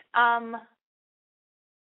great. As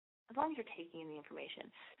long as you're taking in the information.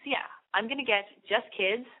 So yeah, I'm gonna get Just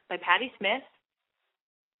Kids by Patti Smith.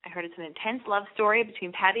 I heard it's an intense love story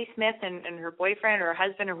between Patti Smith and her boyfriend or her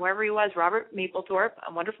husband or whoever he was, Robert Mapplethorpe,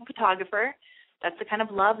 a wonderful photographer. That's the kind of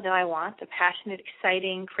love that I want, a passionate,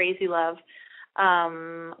 exciting, crazy love.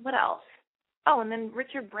 What else? Oh, and then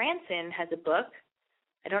Richard Branson has a book.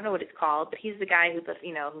 I don't know what it's called, but he's the guy who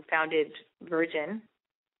founded Virgin.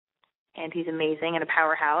 And he's amazing and a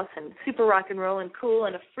powerhouse and super rock and roll and cool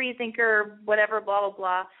and a free thinker, whatever, blah, blah,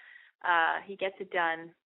 blah. He gets it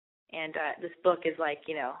done. And this book is like,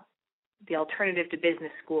 the alternative to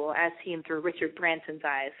business school as seen through Richard Branson's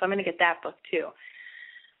eyes. So I'm going to get that book too.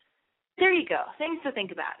 There you go. Things to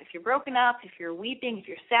think about. If you're broken up, if you're weeping, if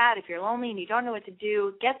you're sad, if you're lonely and you don't know what to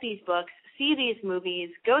do, get these books, see these movies,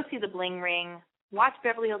 go see The Bling Ring, watch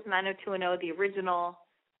Beverly Hills 90210, the original,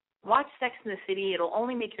 watch Sex and the City. It'll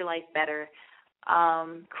only make your life better.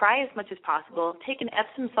 Cry as much as possible. Take an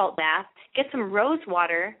Epsom salt bath. Get some rose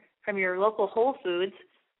water from your local Whole Foods.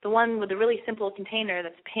 The one with a really simple container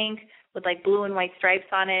that's pink with like blue and white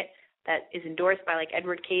stripes on it that is endorsed by like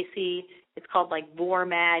Edward Casey. It's called like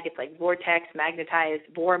Vormag. It's like vortex magnetized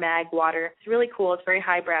Vormag water. It's really cool. It's very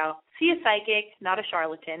highbrow. See a psychic, not a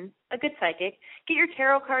charlatan, a good psychic. Get your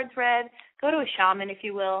tarot cards read. Go to a shaman, if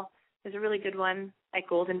you will. There's a really good one at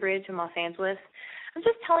Golden Bridge in Los Angeles. I'm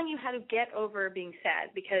just telling you how to get over being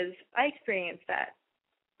sad because I experienced that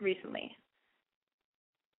recently.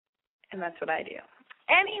 And that's what I do.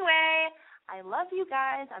 Anyway, I love you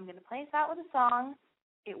guys. I'm going to play us out with a song.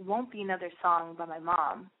 It won't be another song by my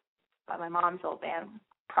mom's old band,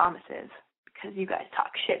 Promises, because you guys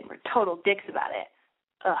talk shit and we're total dicks about it.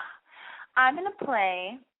 Ugh. I'm going to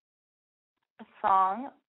play a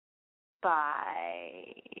song by,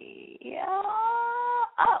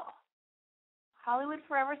 Hollywood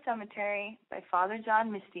Forever Cemetery by Father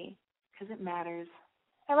John Misty, because it matters.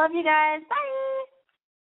 I love you guys. Bye.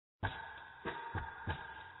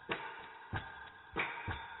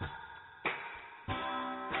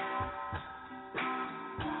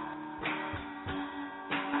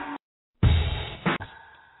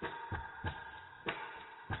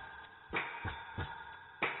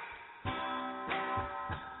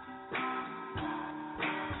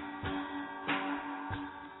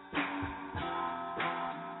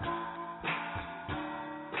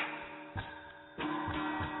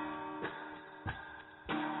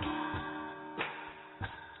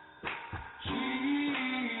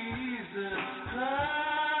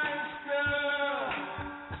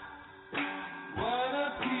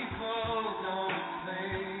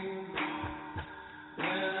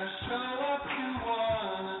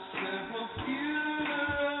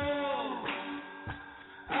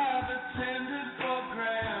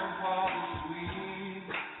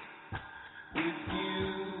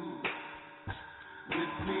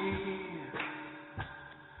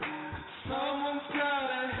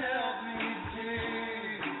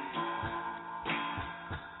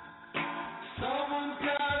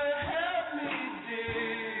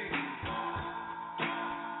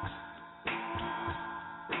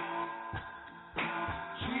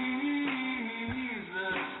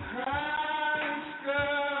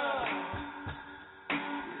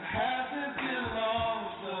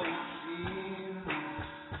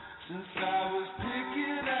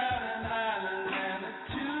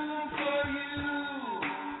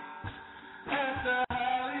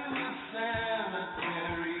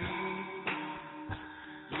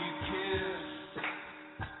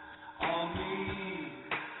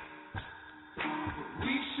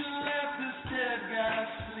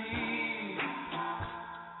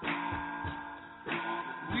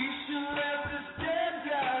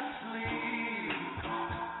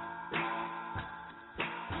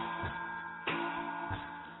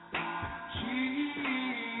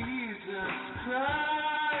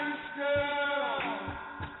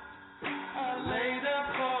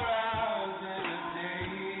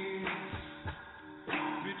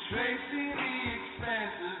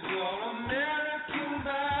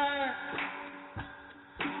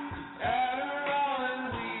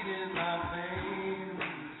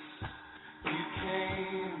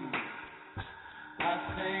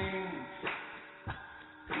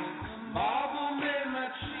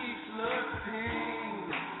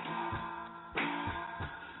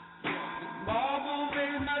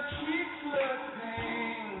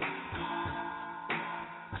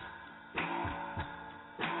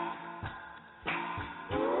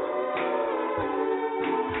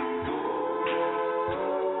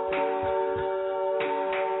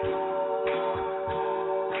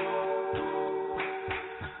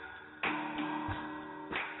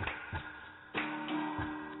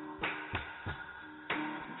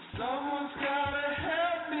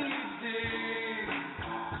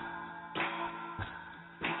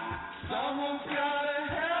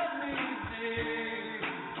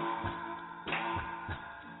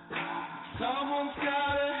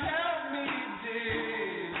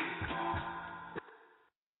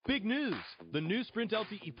 Big news! The new Sprint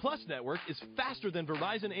LTE Plus network is faster than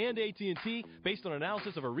Verizon and AT&T based on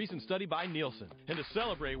analysis of a recent study by Nielsen. And to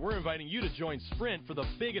celebrate, we're inviting you to join Sprint for the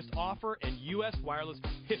biggest offer in U.S. wireless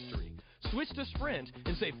history. Switch to Sprint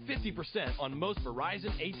and save 50% on most Verizon,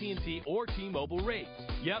 AT&T, or T-Mobile rates.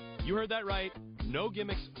 Yep, you heard that right. No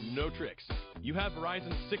gimmicks, no tricks. You have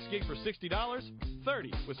Verizon 6 gigs for $60,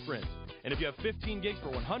 30 with Sprint. And if you have 15 gigs for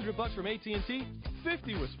 $100 from AT&T,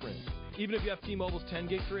 50 with Sprint. Even if you have T-Mobile's 10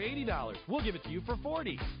 gigs for $80, we'll give it to you for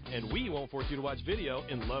 $40. And we won't force you to watch video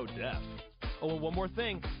in low def. Oh, and one more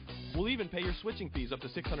thing. We'll even pay your switching fees up to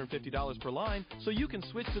 $650 per line, so you can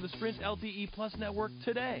switch to the Sprint LTE Plus network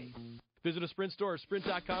today. Visit a Sprint store or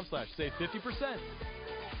sprint.com/save 50%.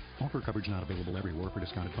 Offer coverage not available everywhere for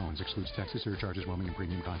discounted phones. Excludes taxes, surcharges, roaming, and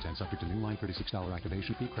premium content. Subject to new line $36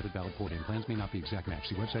 activation fee. Credit valid port-in. Plans may not be exact match.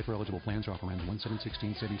 See website for eligible plans. Offer ends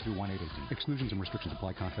 1/7/16. Savings through 1/8/18. Exclusions and restrictions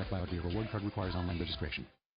apply. Contract valid via reward card requires online registration.